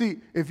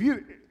 see, if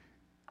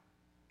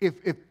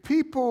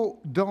people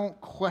don't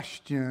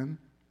question,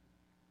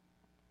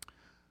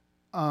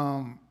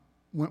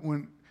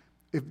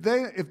 if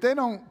they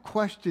don't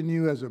question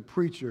you as a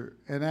preacher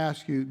and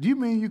ask you, do you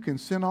mean you can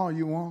sin all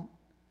you want?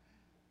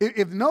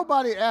 If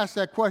nobody asks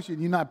that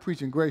question, you're not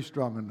preaching grace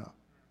strong enough.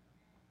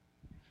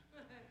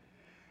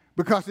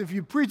 Because if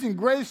you're preaching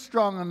grace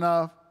strong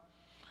enough,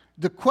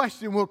 the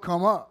question will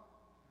come up.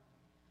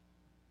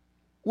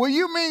 Well,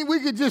 you mean we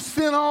could just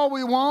sin all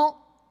we want?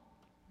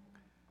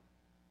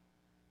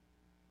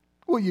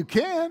 Well, you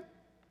can.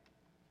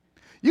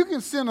 You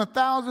can sin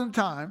 1,000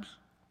 times,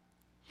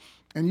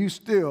 and you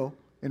still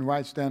in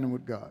right standing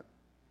with God.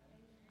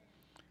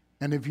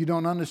 And if you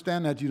don't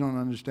understand that, you don't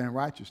understand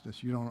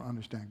righteousness. You don't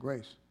understand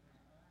grace.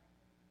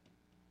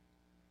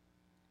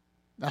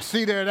 Now,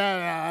 see there,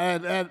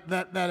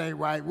 that ain't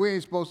right. We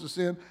ain't supposed to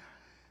sin.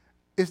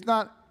 It's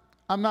not.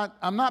 I'm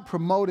not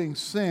promoting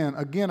sin.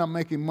 Again, I'm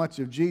making much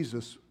of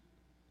Jesus.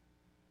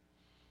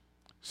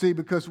 See,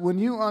 because when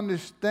you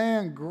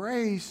understand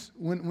grace,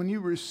 when you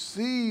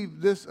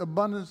receive this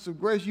abundance of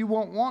grace, you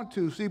won't want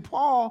to. See,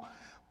 Paul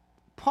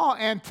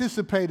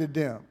anticipated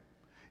them.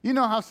 You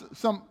know how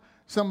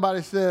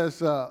somebody says,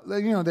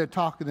 they're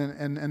talking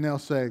and they'll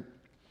say,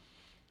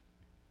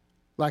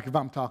 like if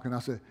I'm talking, I'll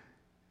say,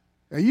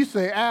 and you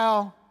say,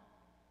 Al,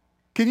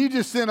 Can you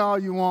just sin all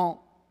you want?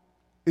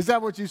 Is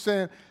that what you're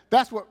saying?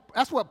 That's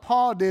what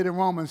Paul did in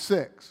Romans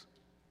 6.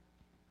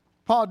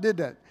 Paul did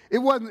that. It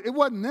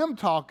wasn't them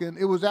talking.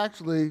 It was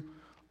actually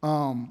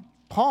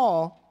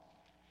Paul.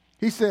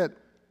 He said,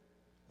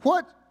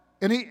 what?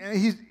 And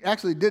he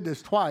actually did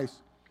this twice,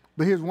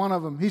 but here's one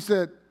of them. He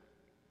said,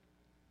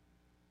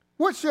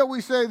 what shall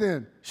we say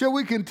then? Shall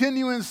we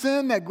continue in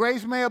sin that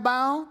grace may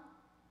abound?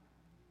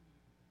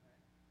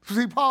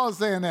 See, Paul is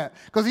saying that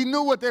because he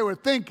knew what they were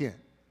thinking.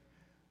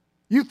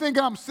 You think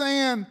I'm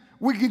saying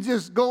we can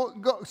just go,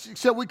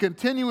 shall we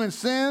continue in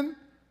sin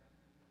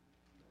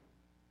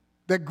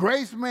that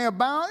grace may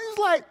abound? He's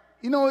like,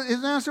 you know what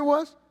his answer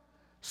was?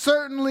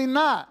 Certainly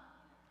not.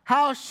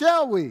 How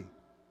shall we,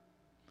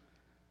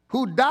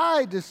 who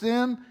died to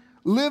sin,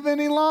 live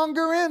any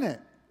longer in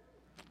it?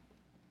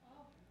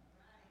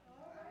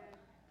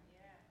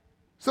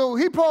 So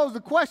he posed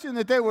the question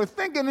that they were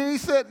thinking, and he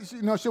said,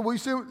 you know, should we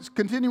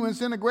continue in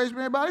sin that grace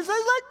may abound? He's like,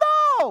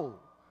 no,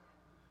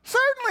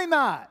 certainly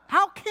not.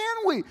 How can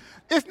we?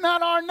 It's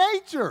not our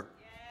nature.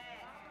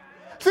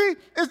 See,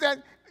 it's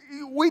that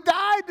we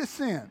died to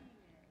sin.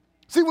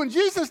 See, when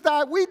Jesus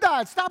died, we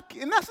died. Stop,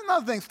 and that's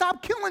another thing.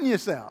 Stop killing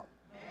yourself.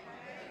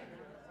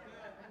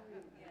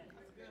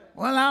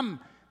 Well,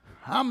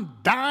 I'm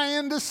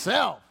dying to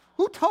self.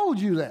 Who told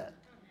you that?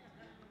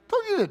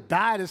 Told you to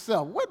die to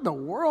self. What in the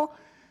world?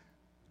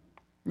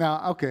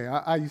 Now, okay,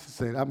 I used to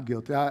say that. I'm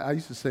guilty. I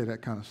used to say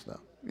that kind of stuff.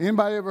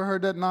 Anybody ever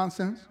heard that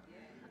nonsense?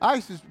 I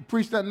used to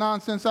preach that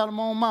nonsense out of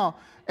my own mouth.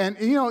 And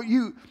you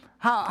know,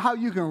 how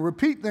you can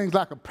repeat things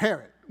like a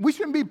parrot. We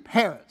shouldn't be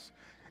parrots.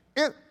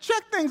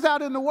 Check things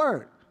out in the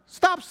Word.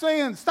 Stop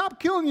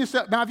killing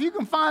yourself. Now, if you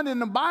can find in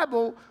the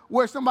Bible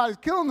where somebody's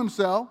killing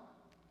themselves,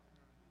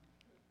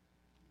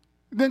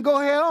 then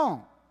go ahead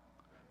on.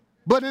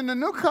 But in the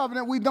New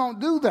Covenant, we don't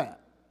do that.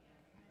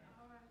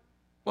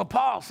 Well,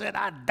 Paul said,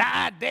 I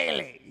die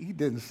daily. He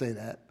didn't say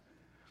that.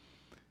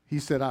 He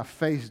said, I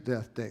face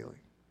death daily.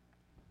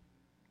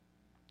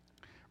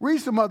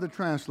 Read some other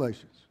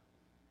translations.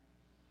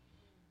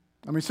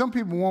 I mean, some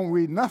people won't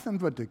read nothing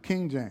but the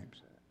King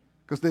James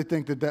because they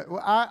think that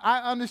well,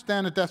 I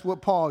understand that that's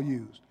what Paul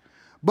used.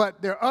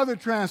 But there are other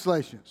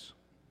translations.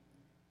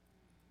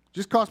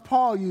 Just because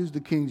Paul used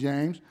the King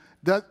James,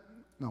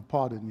 no,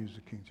 Paul didn't use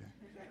the King James.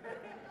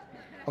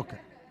 Okay.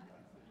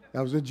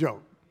 That was a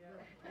joke.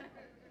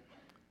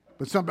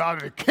 But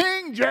somebody, the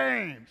King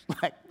James,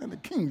 like the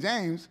King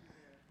James,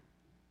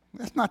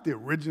 that's not the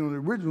original. The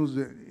original's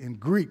in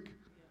Greek.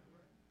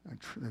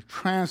 They're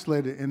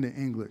translated into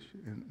English.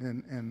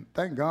 And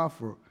thank God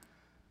for,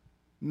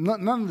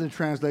 none of the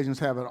translations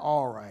have it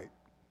all right.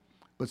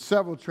 But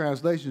several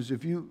translations,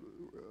 if you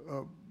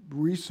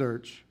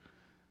research,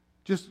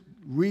 just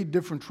read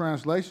different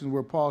translations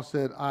where Paul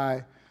said,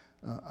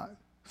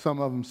 some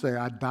of them say,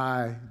 I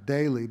die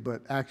daily,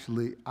 but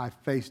actually I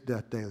face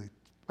death daily.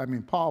 I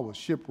mean, Paul was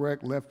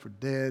shipwrecked, left for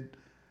dead,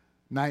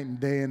 night and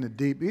day in the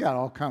deep. He had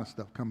all kinds of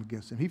stuff come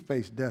against him. He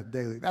faced death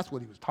daily. That's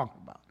what he was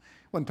talking about.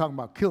 He wasn't talking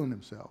about killing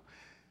himself.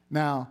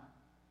 Now,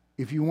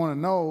 if you want to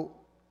know,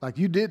 like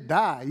you did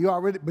die,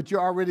 but you're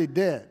already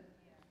dead.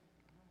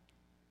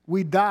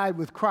 We died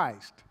with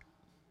Christ.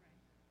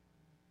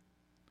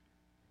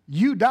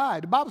 You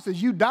died. The Bible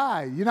says you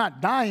died. You're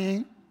not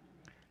dying.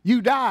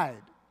 You died.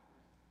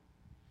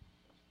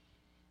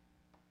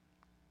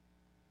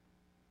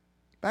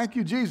 Thank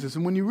you, Jesus.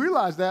 And when you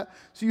realize that,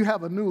 so you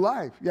have a new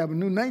life. You have a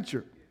new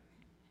nature.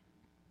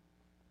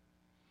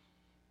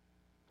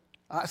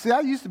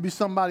 I used to be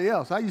somebody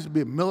else. I used to be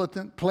a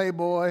militant,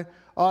 playboy,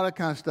 all that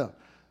kind of stuff.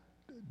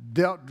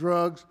 Dealt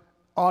drugs,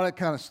 all that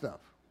kind of stuff.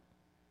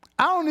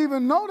 I don't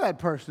even know that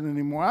person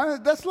anymore.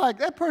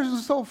 That person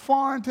is so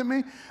foreign to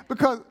me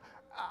because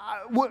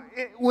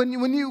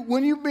when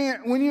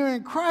you're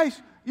in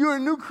Christ, you're a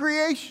new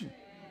creation.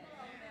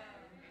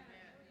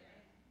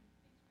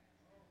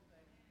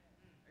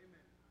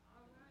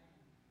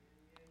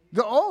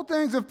 The old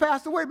things have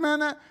passed away, man.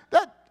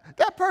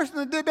 That person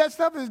that did that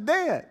stuff is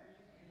dead.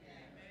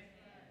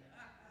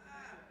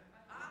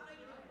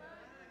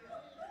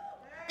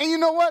 And you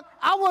know what?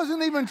 I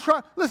wasn't even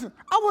trying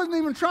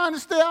to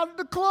stay out of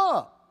the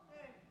club.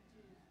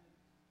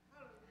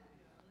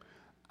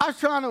 I was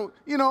trying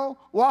to,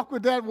 walk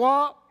with that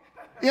walk.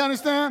 You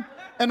understand?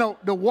 And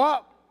the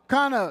walk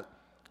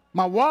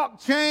my walk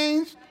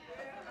changed.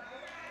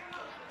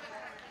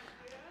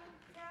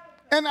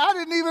 And I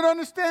didn't even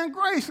understand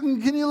grace.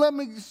 And can you let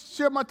me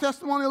share my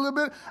testimony a little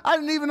bit? I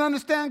didn't even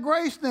understand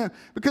grace then.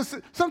 Because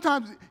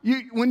sometimes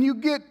when you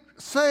get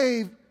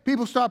saved,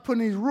 people start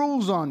putting these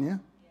rules on you.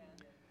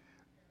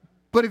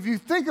 But if you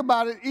think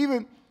about it,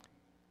 even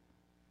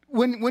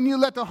when you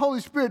let the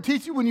Holy Spirit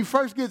teach you, when you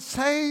first get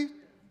saved,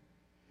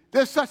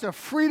 there's such a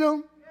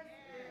freedom.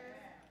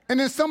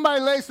 And then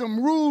somebody lays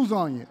some rules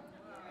on you.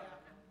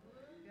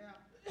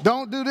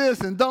 Don't do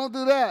this and don't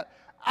do that.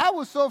 I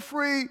was so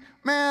free,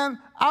 man.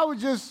 I would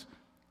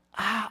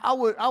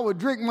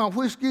drink my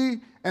whiskey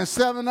and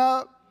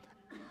 7-Up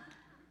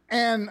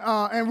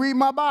and read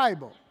my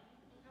Bible.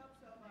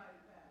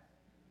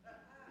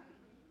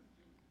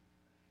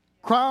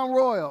 Crown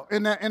Royal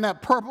in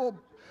that purple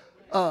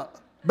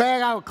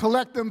bag. I would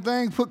collect them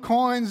things, put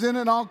coins in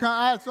it, all kinds.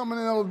 I had some in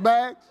those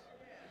bags.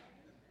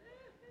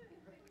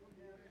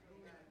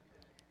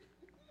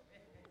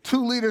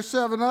 2-liter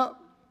 7-Up.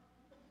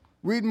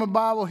 Read my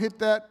Bible, hit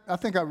that. I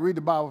think I read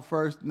the Bible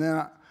first, and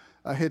then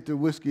I hit the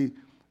whiskey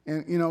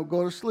and,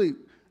 go to sleep.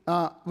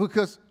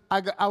 Because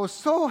I was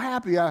so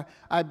happy.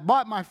 I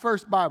bought my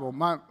first Bible.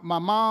 My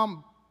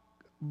mom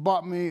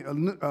bought me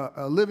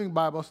a Living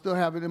Bible. I still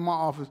have it in my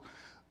office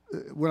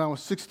when I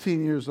was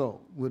 16 years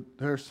old with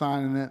her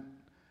signing it.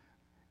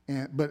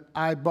 But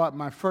I bought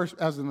my first,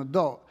 as an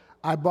adult,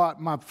 I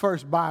bought my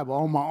first Bible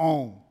on my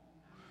own.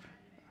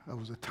 It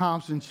was a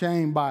Thompson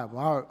Chain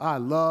Bible. I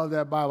love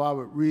that Bible. I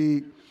would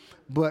read.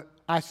 But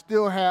I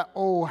still had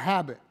old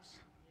habits.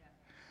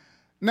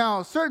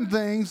 Now, certain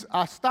things,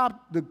 I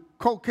stopped. The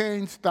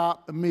cocaine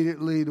stopped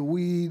immediately. The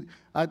weed,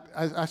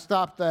 I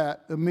stopped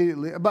that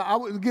immediately. But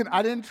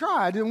I didn't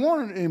try. I didn't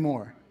want it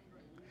anymore.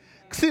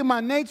 See,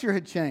 my nature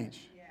had changed.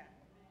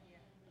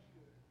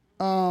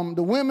 The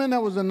women,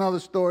 that was another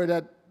story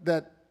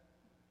that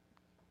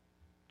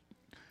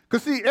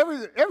because see,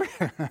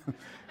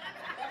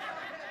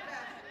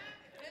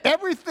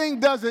 everything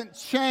doesn't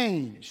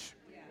change.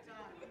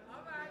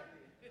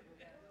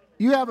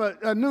 You have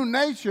a new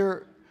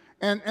nature,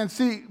 and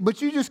see,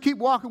 but you just keep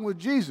walking with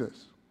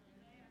Jesus.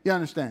 You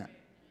understand?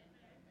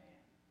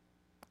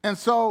 And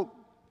so,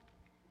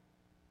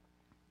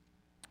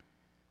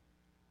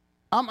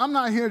 I'm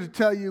not here to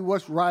tell you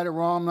what's right or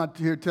wrong. I'm not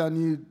here telling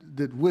you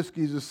that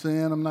whiskey's a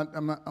sin. I'm not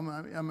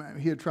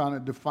here trying to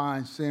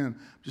define sin. I'm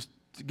just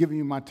giving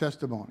you my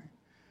testimony.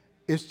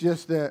 It's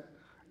just that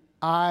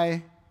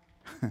I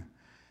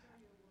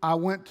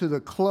went to the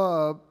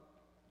club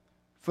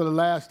for the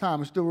last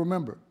time. I still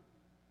remember.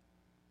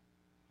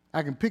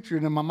 I can picture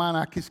it in my mind.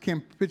 I just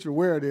can't picture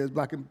where it is,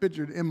 but I can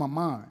picture it in my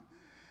mind.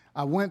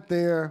 I went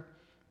there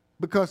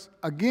because,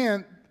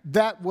 again,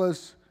 that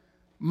was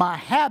my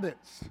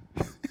habits.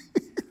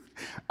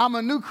 I'm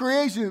a new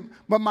creation,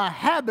 but my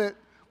habit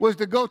was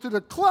to go to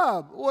the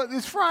club. Well,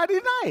 it's Friday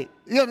night.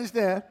 You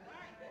understand?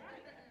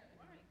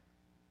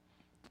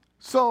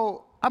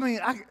 So, I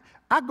mean,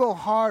 I go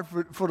hard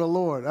for the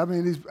Lord. I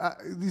mean,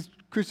 these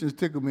Christians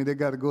tickle me. They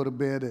got to go to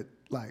bed at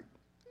like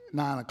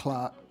 9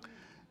 o'clock.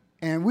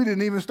 And we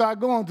didn't even start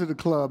going to the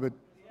club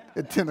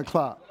at 10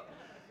 o'clock.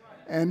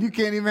 And you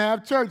can't even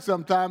have church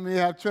sometimes. You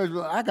have church.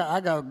 Well, I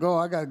gotta go.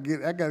 I gotta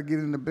get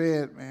into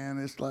bed, man.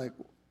 It's like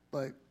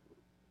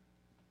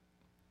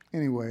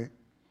anyway.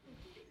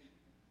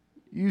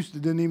 Used to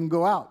didn't even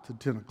go out till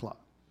 10 o'clock,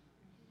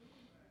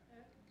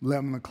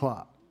 11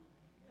 o'clock.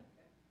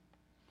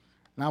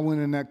 And I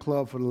went in that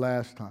club for the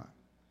last time.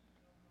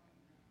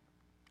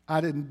 I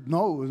didn't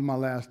know it was my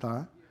last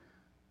time.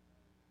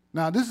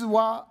 Now, this is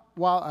while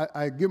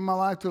I give my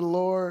life to the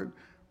Lord,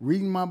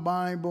 reading my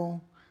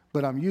Bible,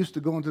 but I'm used to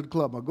going to the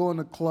club. I go in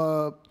the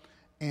club,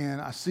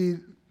 and I see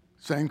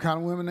same kind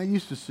of women I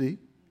used to see,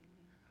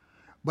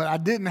 but I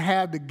didn't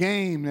have the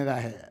game that I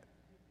had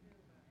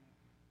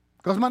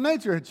because my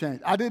nature had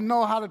changed. I didn't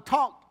know how to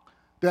talk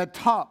that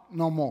talk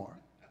no more.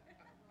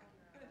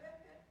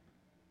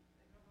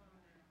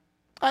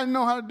 I didn't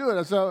know how to do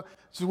it. So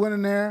just went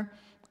in there,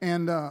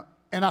 and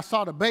I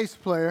saw the bass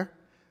player.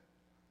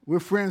 We're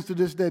friends to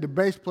this day. The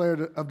bass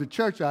player of the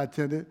church I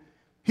attended,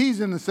 he's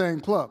in the same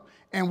club.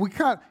 And we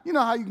kind of, you know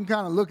how you can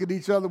kind of look at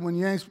each other when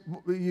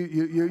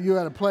you're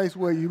at a place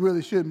where you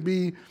really shouldn't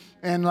be,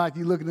 and like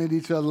you're looking at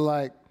each other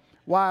like,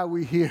 why are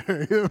we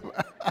here?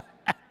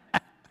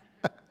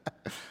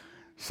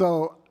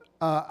 So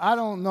I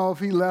don't know if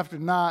he left or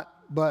not,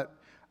 but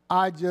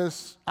I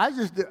was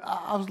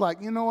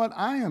like, you know what?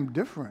 I am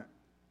different.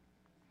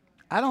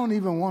 I don't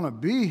even want to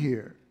be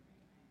here.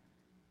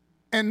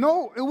 And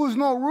no, it was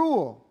no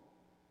rule.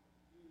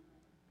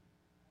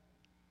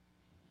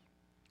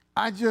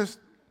 I just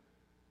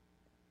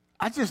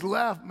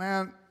left,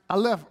 man. I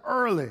left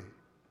early.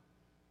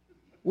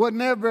 Wasn't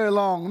there very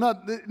long.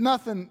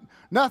 Nothing.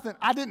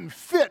 I didn't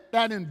fit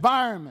that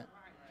environment.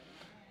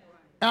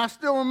 And I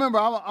still remember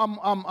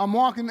I'm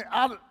walking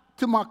out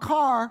to my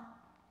car,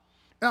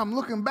 and I'm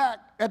looking back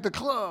at the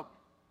club,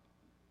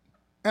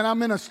 and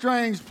I'm in a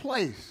strange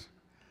place.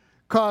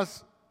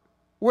 Because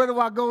where do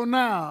I go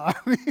now? I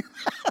mean,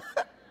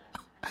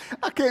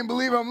 I can't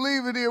believe I'm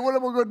leaving here. What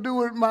am I going to do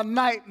with my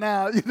night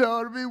now? You know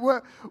what I mean?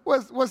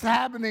 What's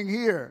happening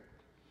here?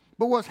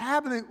 But what's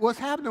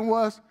happening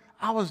was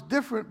I was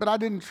different, but I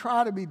didn't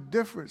try to be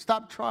different.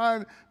 Stop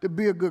trying to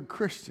be a good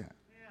Christian.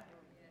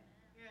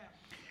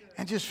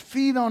 And just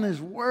feed on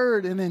his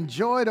word and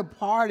enjoy the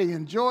party,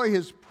 enjoy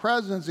his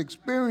presence,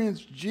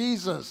 experience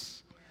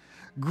Jesus.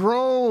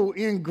 Grow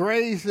in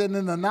grace and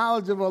in the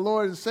knowledge of our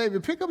Lord and Savior.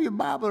 Pick up your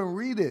Bible and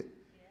read it.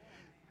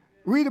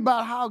 Read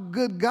about how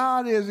good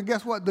God is, and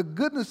guess what? The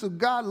goodness of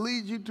God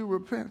leads you to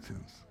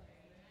repentance.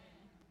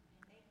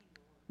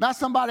 Not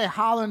somebody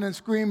hollering and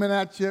screaming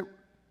at you.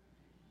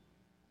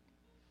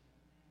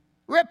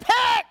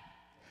 Repent!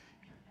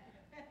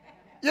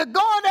 You're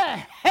going to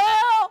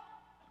hell?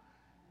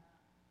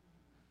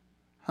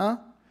 Huh?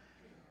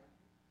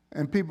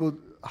 And people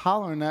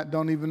hollering that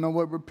don't even know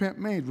what repent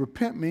means.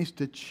 Repent means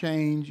to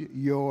change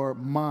your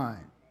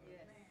mind.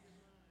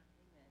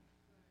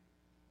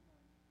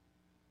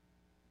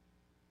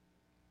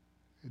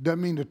 It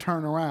doesn't mean to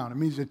turn around. It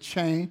means to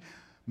change.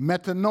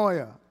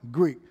 Metanoia,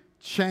 Greek.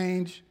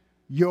 Change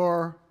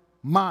your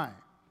mind.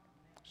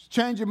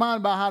 Change your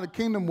mind about how the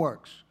kingdom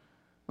works.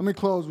 Let me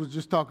close with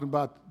just talking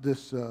about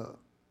this,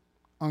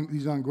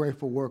 these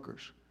ungrateful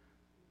workers.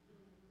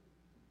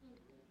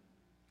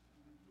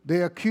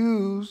 They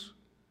accuse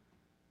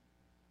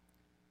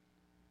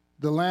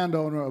the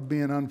landowner of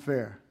being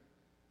unfair.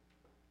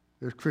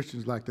 There's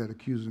Christians like that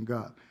accusing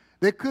God.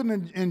 They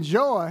couldn't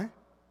enjoy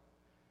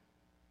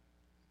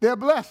their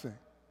blessing.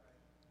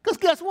 Because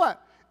guess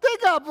what?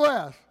 They got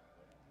blessed.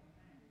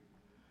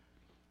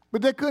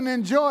 But they couldn't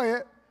enjoy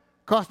it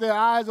because their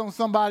eyes on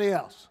somebody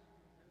else.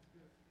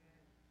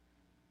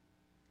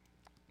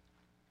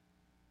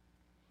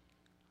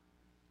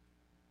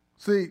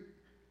 See,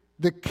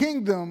 the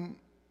kingdom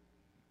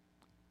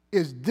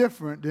is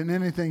different than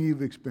anything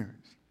you've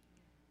experienced.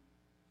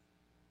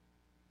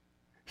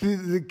 See,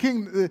 the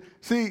kingdom,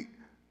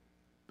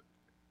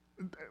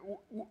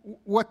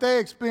 what they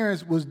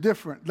experienced was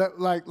different.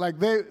 Like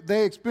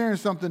they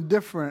experienced something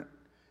different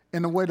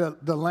in the way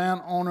the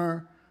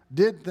landowner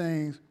did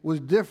things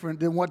was different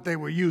than what they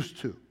were used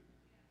to.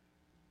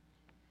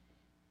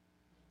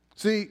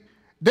 See,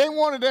 they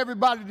wanted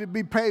everybody to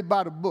be paid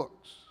by the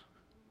books.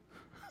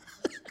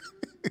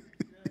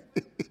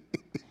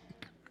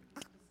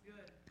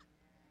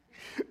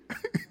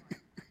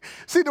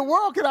 See, the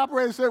world can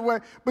operate a certain way,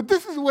 but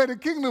this is the way the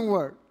kingdom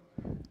works.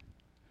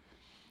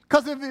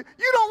 Because if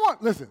you don't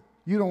want, listen,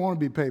 you don't want to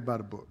be paid by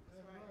the book.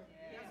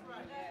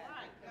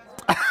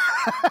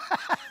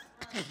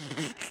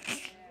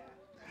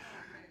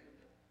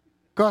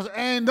 Because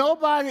ain't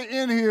nobody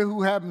in here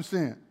who haven't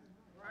sinned.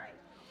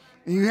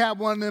 And you have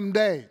one of them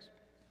days.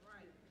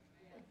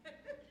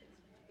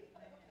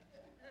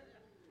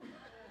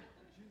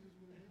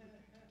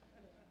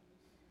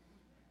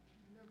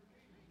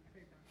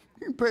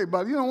 You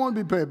don't want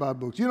to be paid by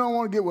books. You don't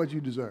want to get what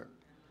you deserve.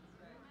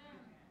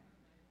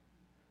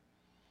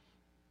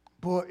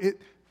 Boy,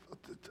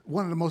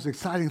 one of the most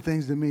exciting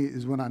things to me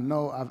is when I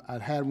know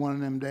I've had one of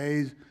them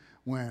days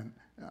when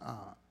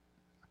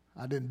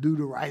I didn't do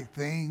the right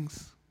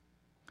things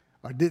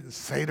or didn't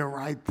say the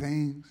right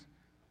things.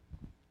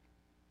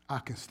 I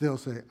can still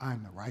say,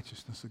 I'm the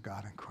righteousness of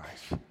God in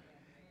Christ.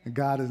 And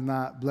God is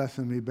not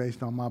blessing me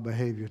based on my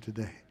behavior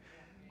today.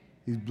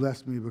 He's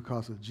blessed me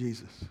because of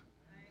Jesus.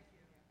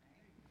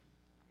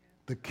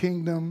 The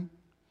kingdom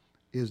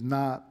is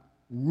not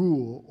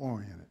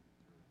rule-oriented.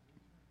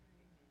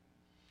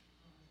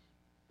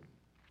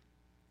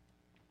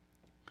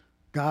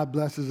 God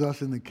blesses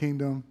us in the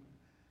kingdom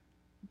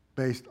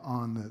based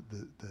on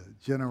the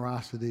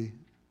generosity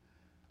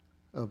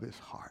of his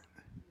heart.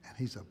 And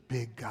he's a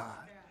big God.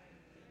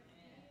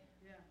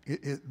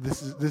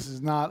 This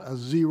is not a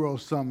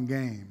zero-sum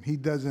game. He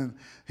doesn't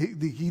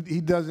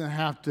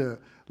have to,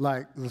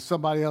 like, if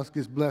somebody else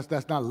gets blessed,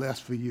 that's not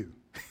less for you.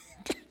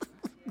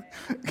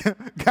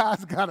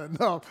 God's got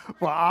enough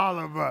for all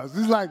of us.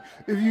 It's like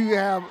if you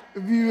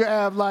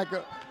have like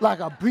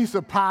a piece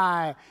of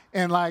pie,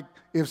 and like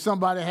if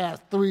somebody has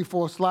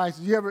 3-4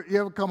 slices, you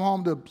ever come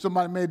home to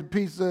somebody made the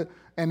pizza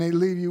and they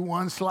leave you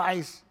one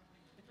slice?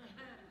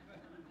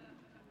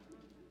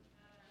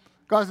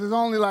 Because there's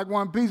only like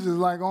one piece,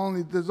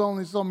 there's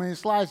only so many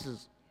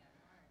slices.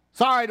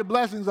 Sorry, the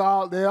blessings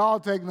they're all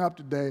taken up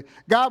today.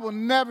 God will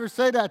never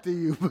say that to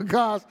you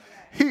because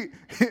he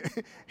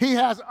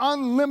has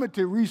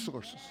unlimited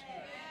resources.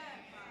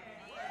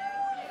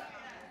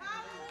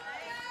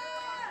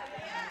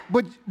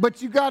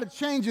 But you got to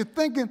change your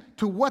thinking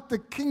to what the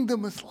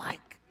kingdom is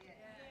like.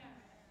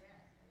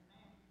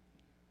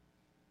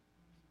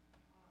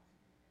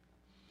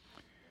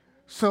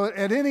 So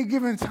at any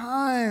given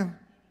time,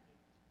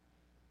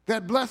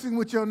 that blessing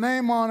with your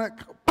name on it,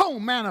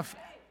 boom, manifest.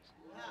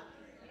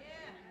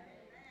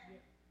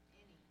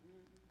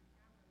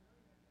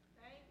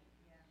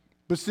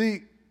 But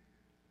say,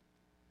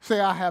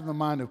 I have the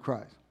mind of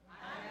Christ.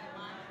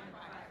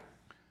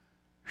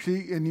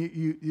 See, and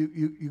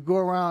you go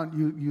around,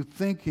 you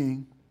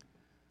thinking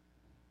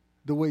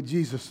the way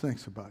Jesus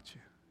thinks about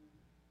you.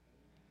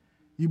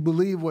 You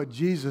believe what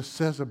Jesus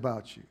says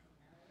about you.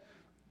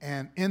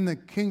 And in the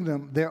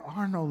kingdom, there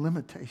are no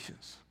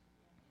limitations.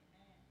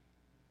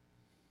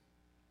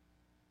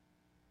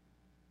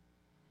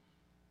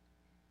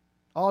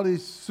 All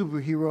these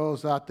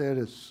superheroes out there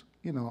that's,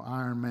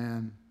 Iron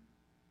Man,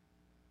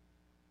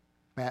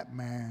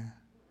 Batman,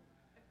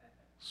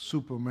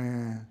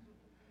 Superman,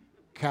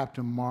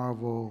 Captain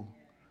Marvel,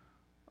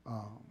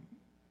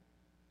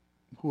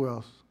 who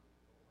else?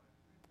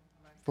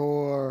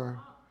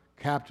 Thor,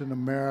 Captain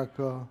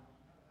America,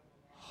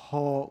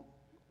 Hulk.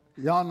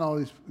 Y'all know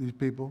these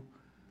people.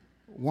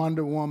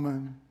 Wonder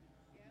Woman.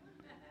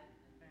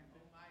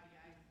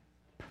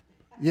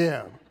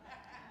 Yeah.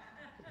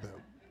 The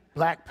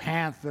Black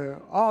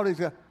Panther, all these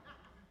guys.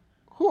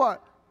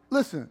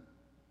 Listen,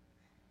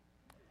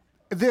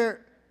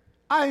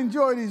 I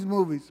enjoy these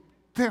movies.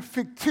 They're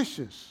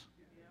fictitious.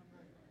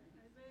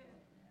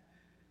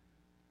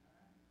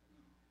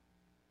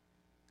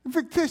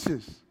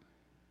 Fictitious.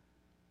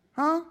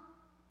 Huh?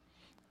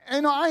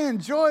 And I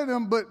enjoy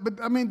them, but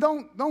I mean,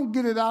 don't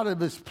get it out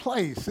of its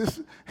place.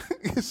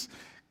 It's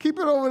keep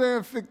it over there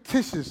in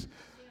fictitious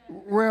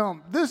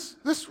realm. This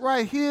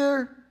right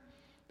here,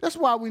 that's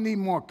why we need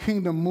more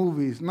kingdom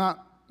movies,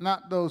 not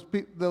those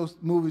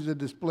movies that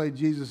display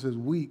Jesus as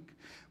weak,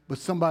 but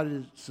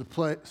somebody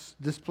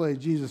display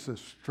Jesus as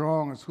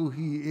strong as who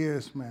he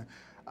is, man.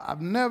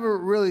 I've never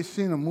really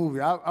seen a movie.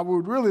 I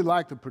would really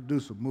like to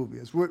produce a movie.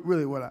 It's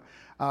really what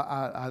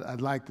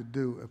I'd like to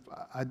do. If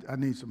I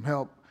need some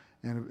help,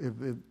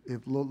 and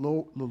if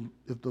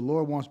the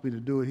Lord wants me to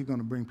do it, He's going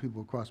to bring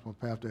people across my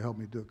path to help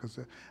me do it. Because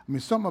I mean,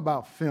 something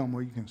about film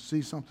where you can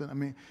see something.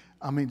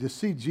 I mean, to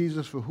see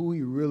Jesus for who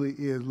He really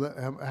is,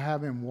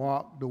 have Him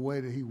walk the way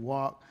that He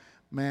walked.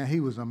 Man, He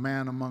was a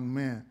man among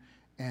men,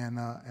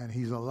 and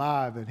He's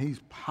alive, and He's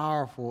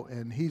powerful,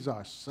 and He's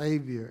our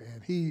Savior,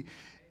 and He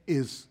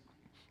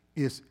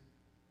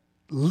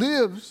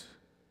lives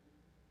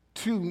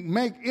to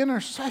make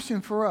intercession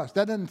for us.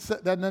 That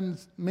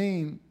doesn't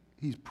mean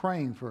He's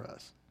praying for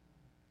us.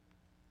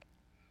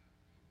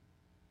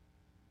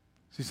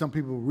 See, some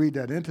people read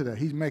that into that.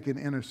 He's making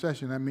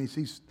intercession. That means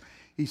he's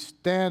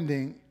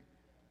standing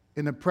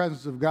in the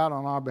presence of God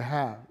on our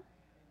behalf.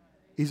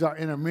 He's our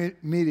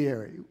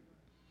intermediary.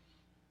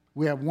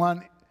 We have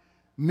one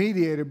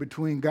mediator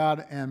between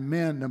God and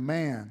men, the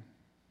man.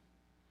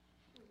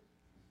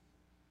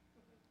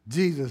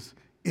 Jesus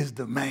is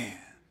the man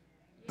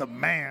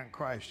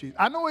Christ Jesus.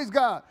 I know He's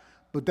God,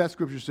 but that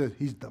scripture says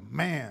He's the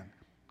man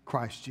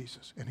Christ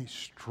Jesus, and He's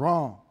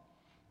strong.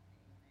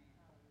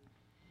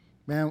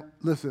 Man,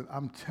 listen,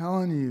 I'm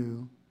telling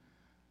you,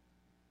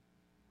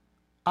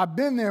 I've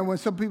been there when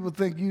some people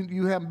think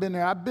you haven't been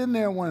there. I've been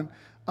there when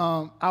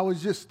I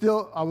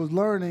was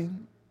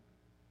learning,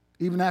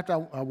 even after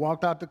I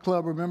walked out the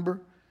club,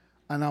 remember?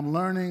 And I'm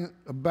learning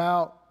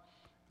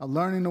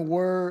the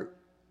word,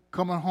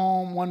 coming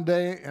home one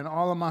day, and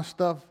all of my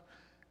stuff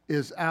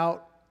is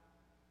out.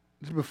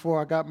 Just before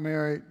I got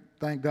married,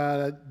 thank God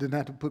I didn't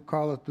have to put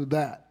Carla through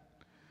that.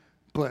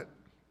 But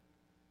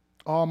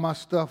all my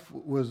stuff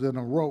was in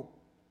a rope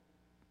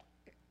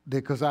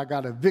because I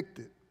got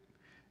evicted,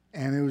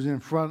 and it was in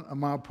front of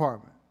my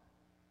apartment.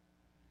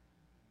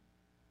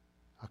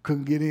 I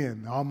couldn't get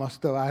in. All my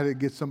stuff, I had to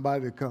get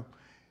somebody to come.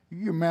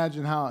 You can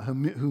imagine how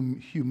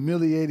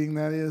humiliating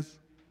that is?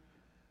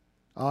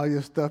 All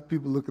your stuff,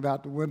 people looking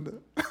out the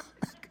window.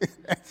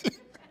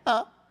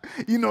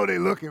 You know they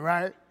looking,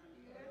 right?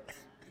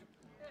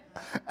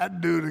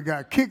 That dude that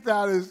got kicked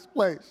out of his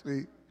place.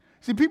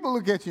 See, people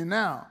look at you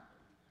now.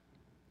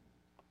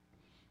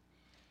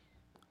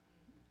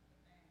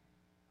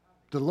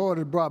 The Lord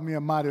has brought me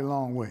a mighty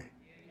long way.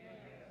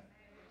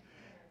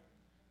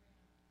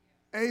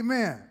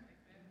 Amen.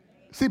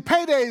 See,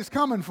 payday is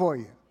coming for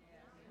you.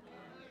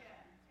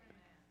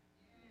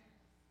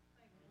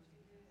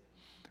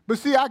 But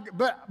see, I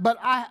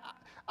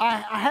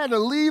had to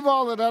leave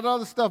all of that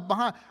other stuff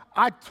behind.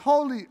 I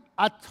totally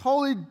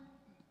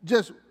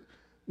just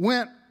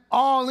went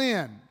all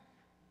in.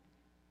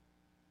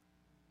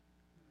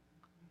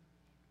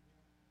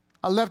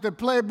 I left the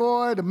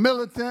Playboy, the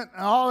militant,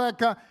 and all that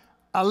kind.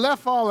 I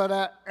left all of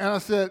that, and I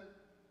said,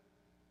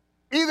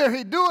 either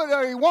He do it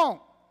or He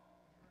won't.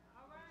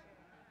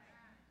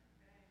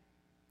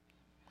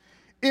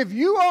 If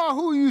you are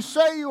who you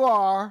say you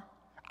are,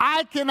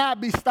 I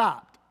cannot be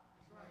stopped.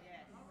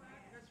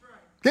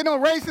 Can no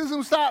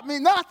racism stop me?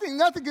 Nothing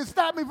can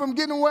stop me from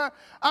getting where,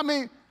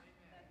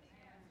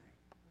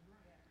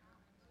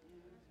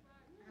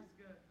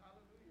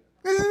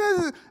 this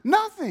is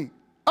nothing.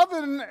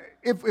 Other than,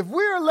 if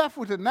we're left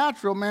with the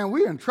natural, man,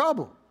 we're in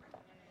trouble.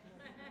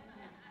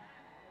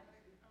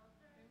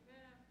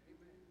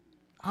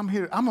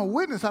 I'm a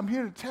witness. I'm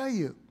here to tell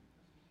you.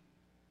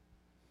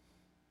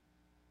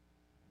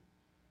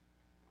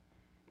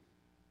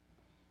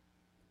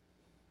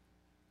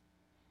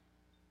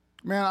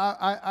 Man,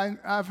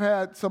 I've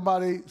had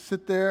somebody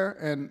sit there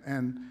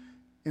and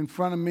in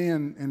front of me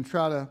and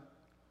try to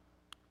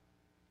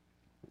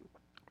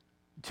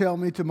tell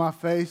me to my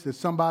face that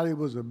somebody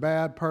was a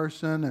bad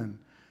person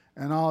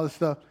and all this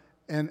stuff.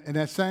 And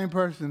that same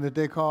person that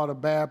they called a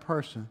bad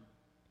person,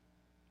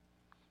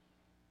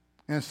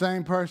 and the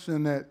same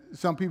person that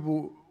some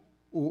people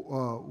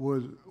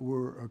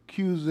were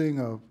accusing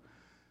of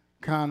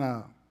kind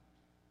of,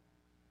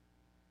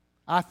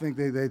 I think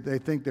they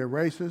think they're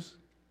racist.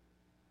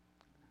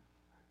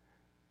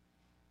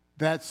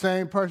 That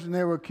same person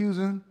they were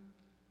accusing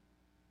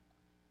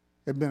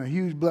had been a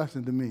huge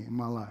blessing to me in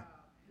my life.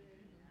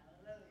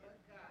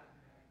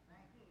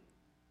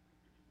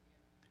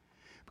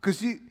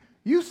 Because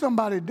you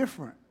somebody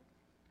different,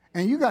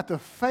 and you got the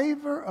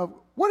favor of,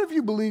 what if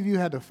you believe you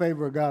had the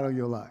favor of God on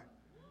your life?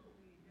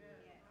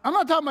 I'm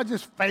not talking about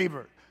just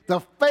favor. The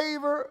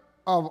favor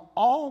of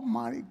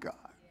Almighty God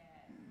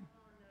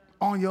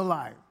on your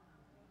life.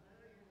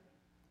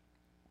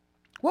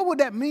 What would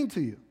that mean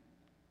to you?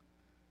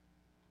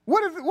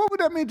 What would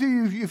that mean to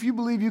you if you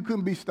believe you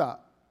couldn't be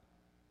stopped?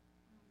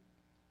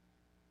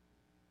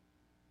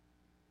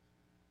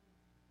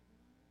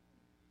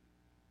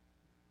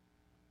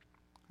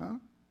 Huh?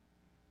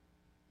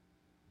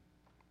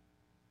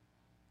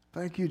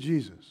 Thank you,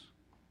 Jesus.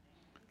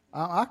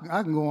 I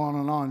can go on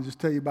and just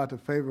tell you about the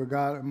favor of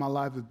God in my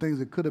life, the things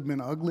that could have been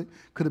ugly,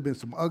 could have been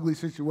some ugly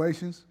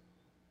situations.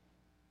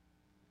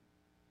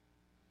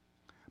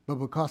 But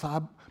because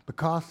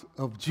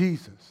of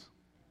Jesus,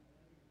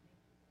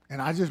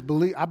 and I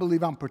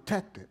believe I'm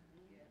protected.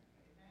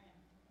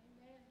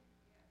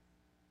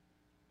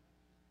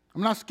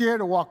 I'm not scared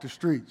to walk the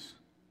streets.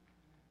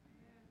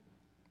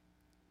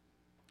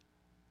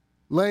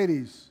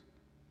 Ladies,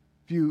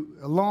 if you're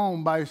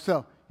alone by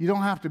yourself, you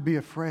don't have to be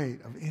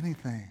afraid of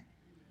anything.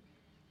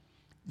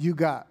 You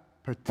got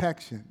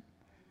protection.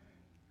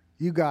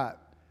 You got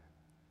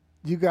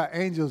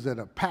angels that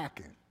are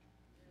packing.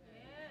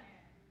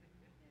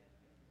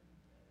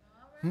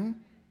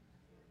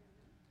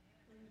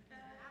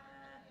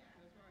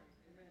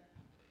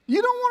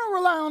 You don't want to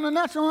rely on the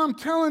natural. I'm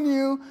telling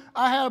you,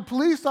 I had a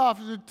police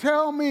officer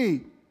tell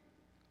me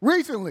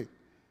recently.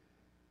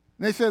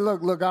 They said,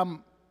 look,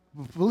 I'm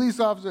a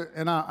police officer,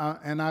 and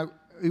I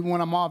even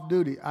when I'm off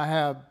duty, I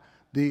have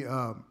the,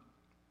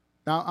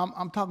 now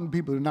I'm talking to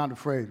people who are not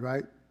afraid,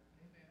 right?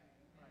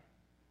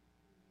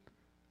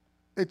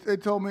 They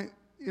told me,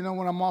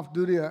 when I'm off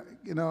duty, I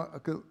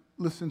could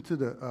listen to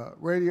the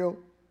radio.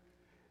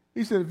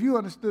 He said, if you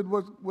understood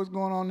what's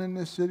going on in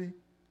this city,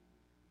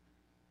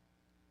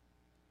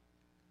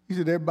 he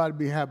said everybody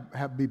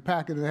be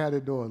packing and have their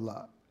doors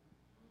locked.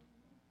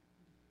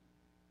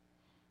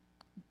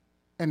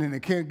 And then they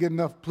can't get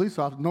enough police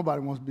officers.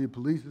 Nobody wants to be a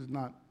police. It's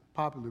not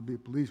popular to be a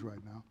police right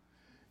now.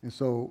 And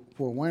so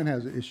Fort Wayne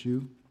has an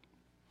issue.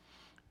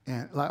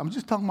 And I'm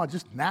just talking about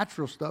just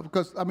natural stuff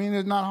because,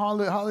 there's not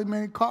hardly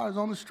many cars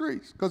on the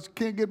streets because you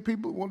can't get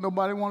people,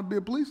 nobody want to be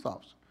a police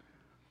officer.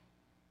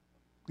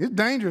 It's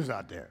dangerous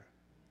out there.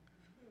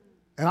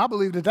 And I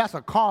believe that's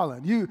a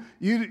calling. You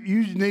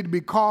need to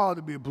be called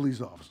to be a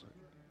police officer.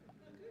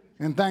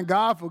 And thank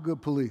God for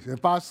good police.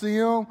 If I see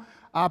them,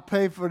 I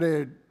pay for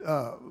their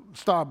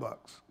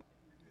Starbucks.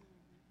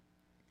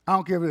 I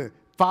don't care if they're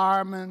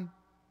firemen,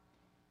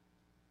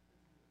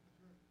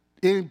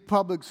 any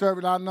public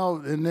servant I know,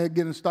 and they're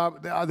getting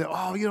Starbucks.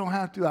 Oh, you don't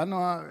have to. I know.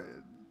 A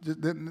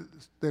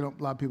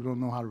lot of people don't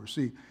know how to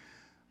receive.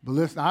 But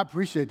listen, I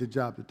appreciate the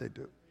job that they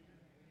do.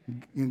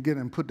 And get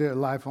and put their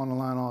life on the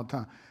line all the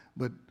time.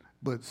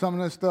 But some of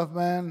that stuff,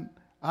 man,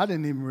 I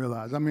didn't even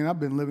realize. I've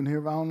been living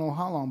here for I don't know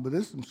how long, but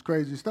there's some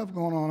crazy stuff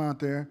going on out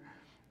there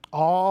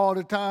all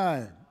the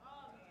time.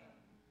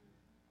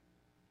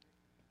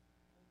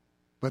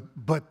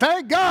 But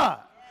thank God,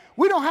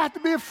 we don't have to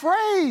be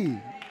afraid.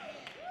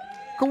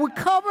 Because we're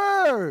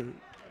covered.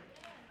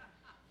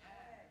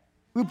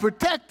 We're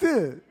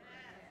protected.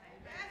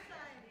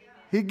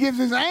 He gives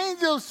his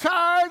angels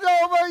charge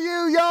over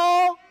you,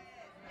 y'all.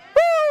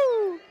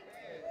 Woo!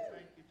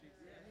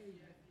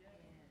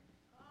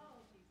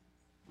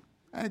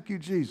 Thank you,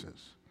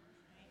 Jesus.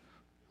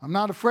 I'm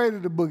not afraid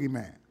of the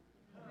boogeyman.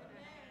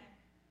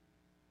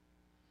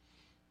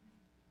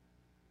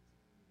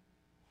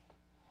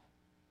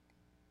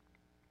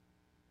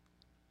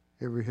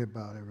 Every head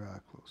bowed, every eye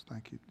closed.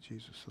 Thank you,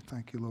 Jesus. So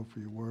thank you, Lord, for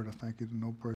your word. I thank you to no person.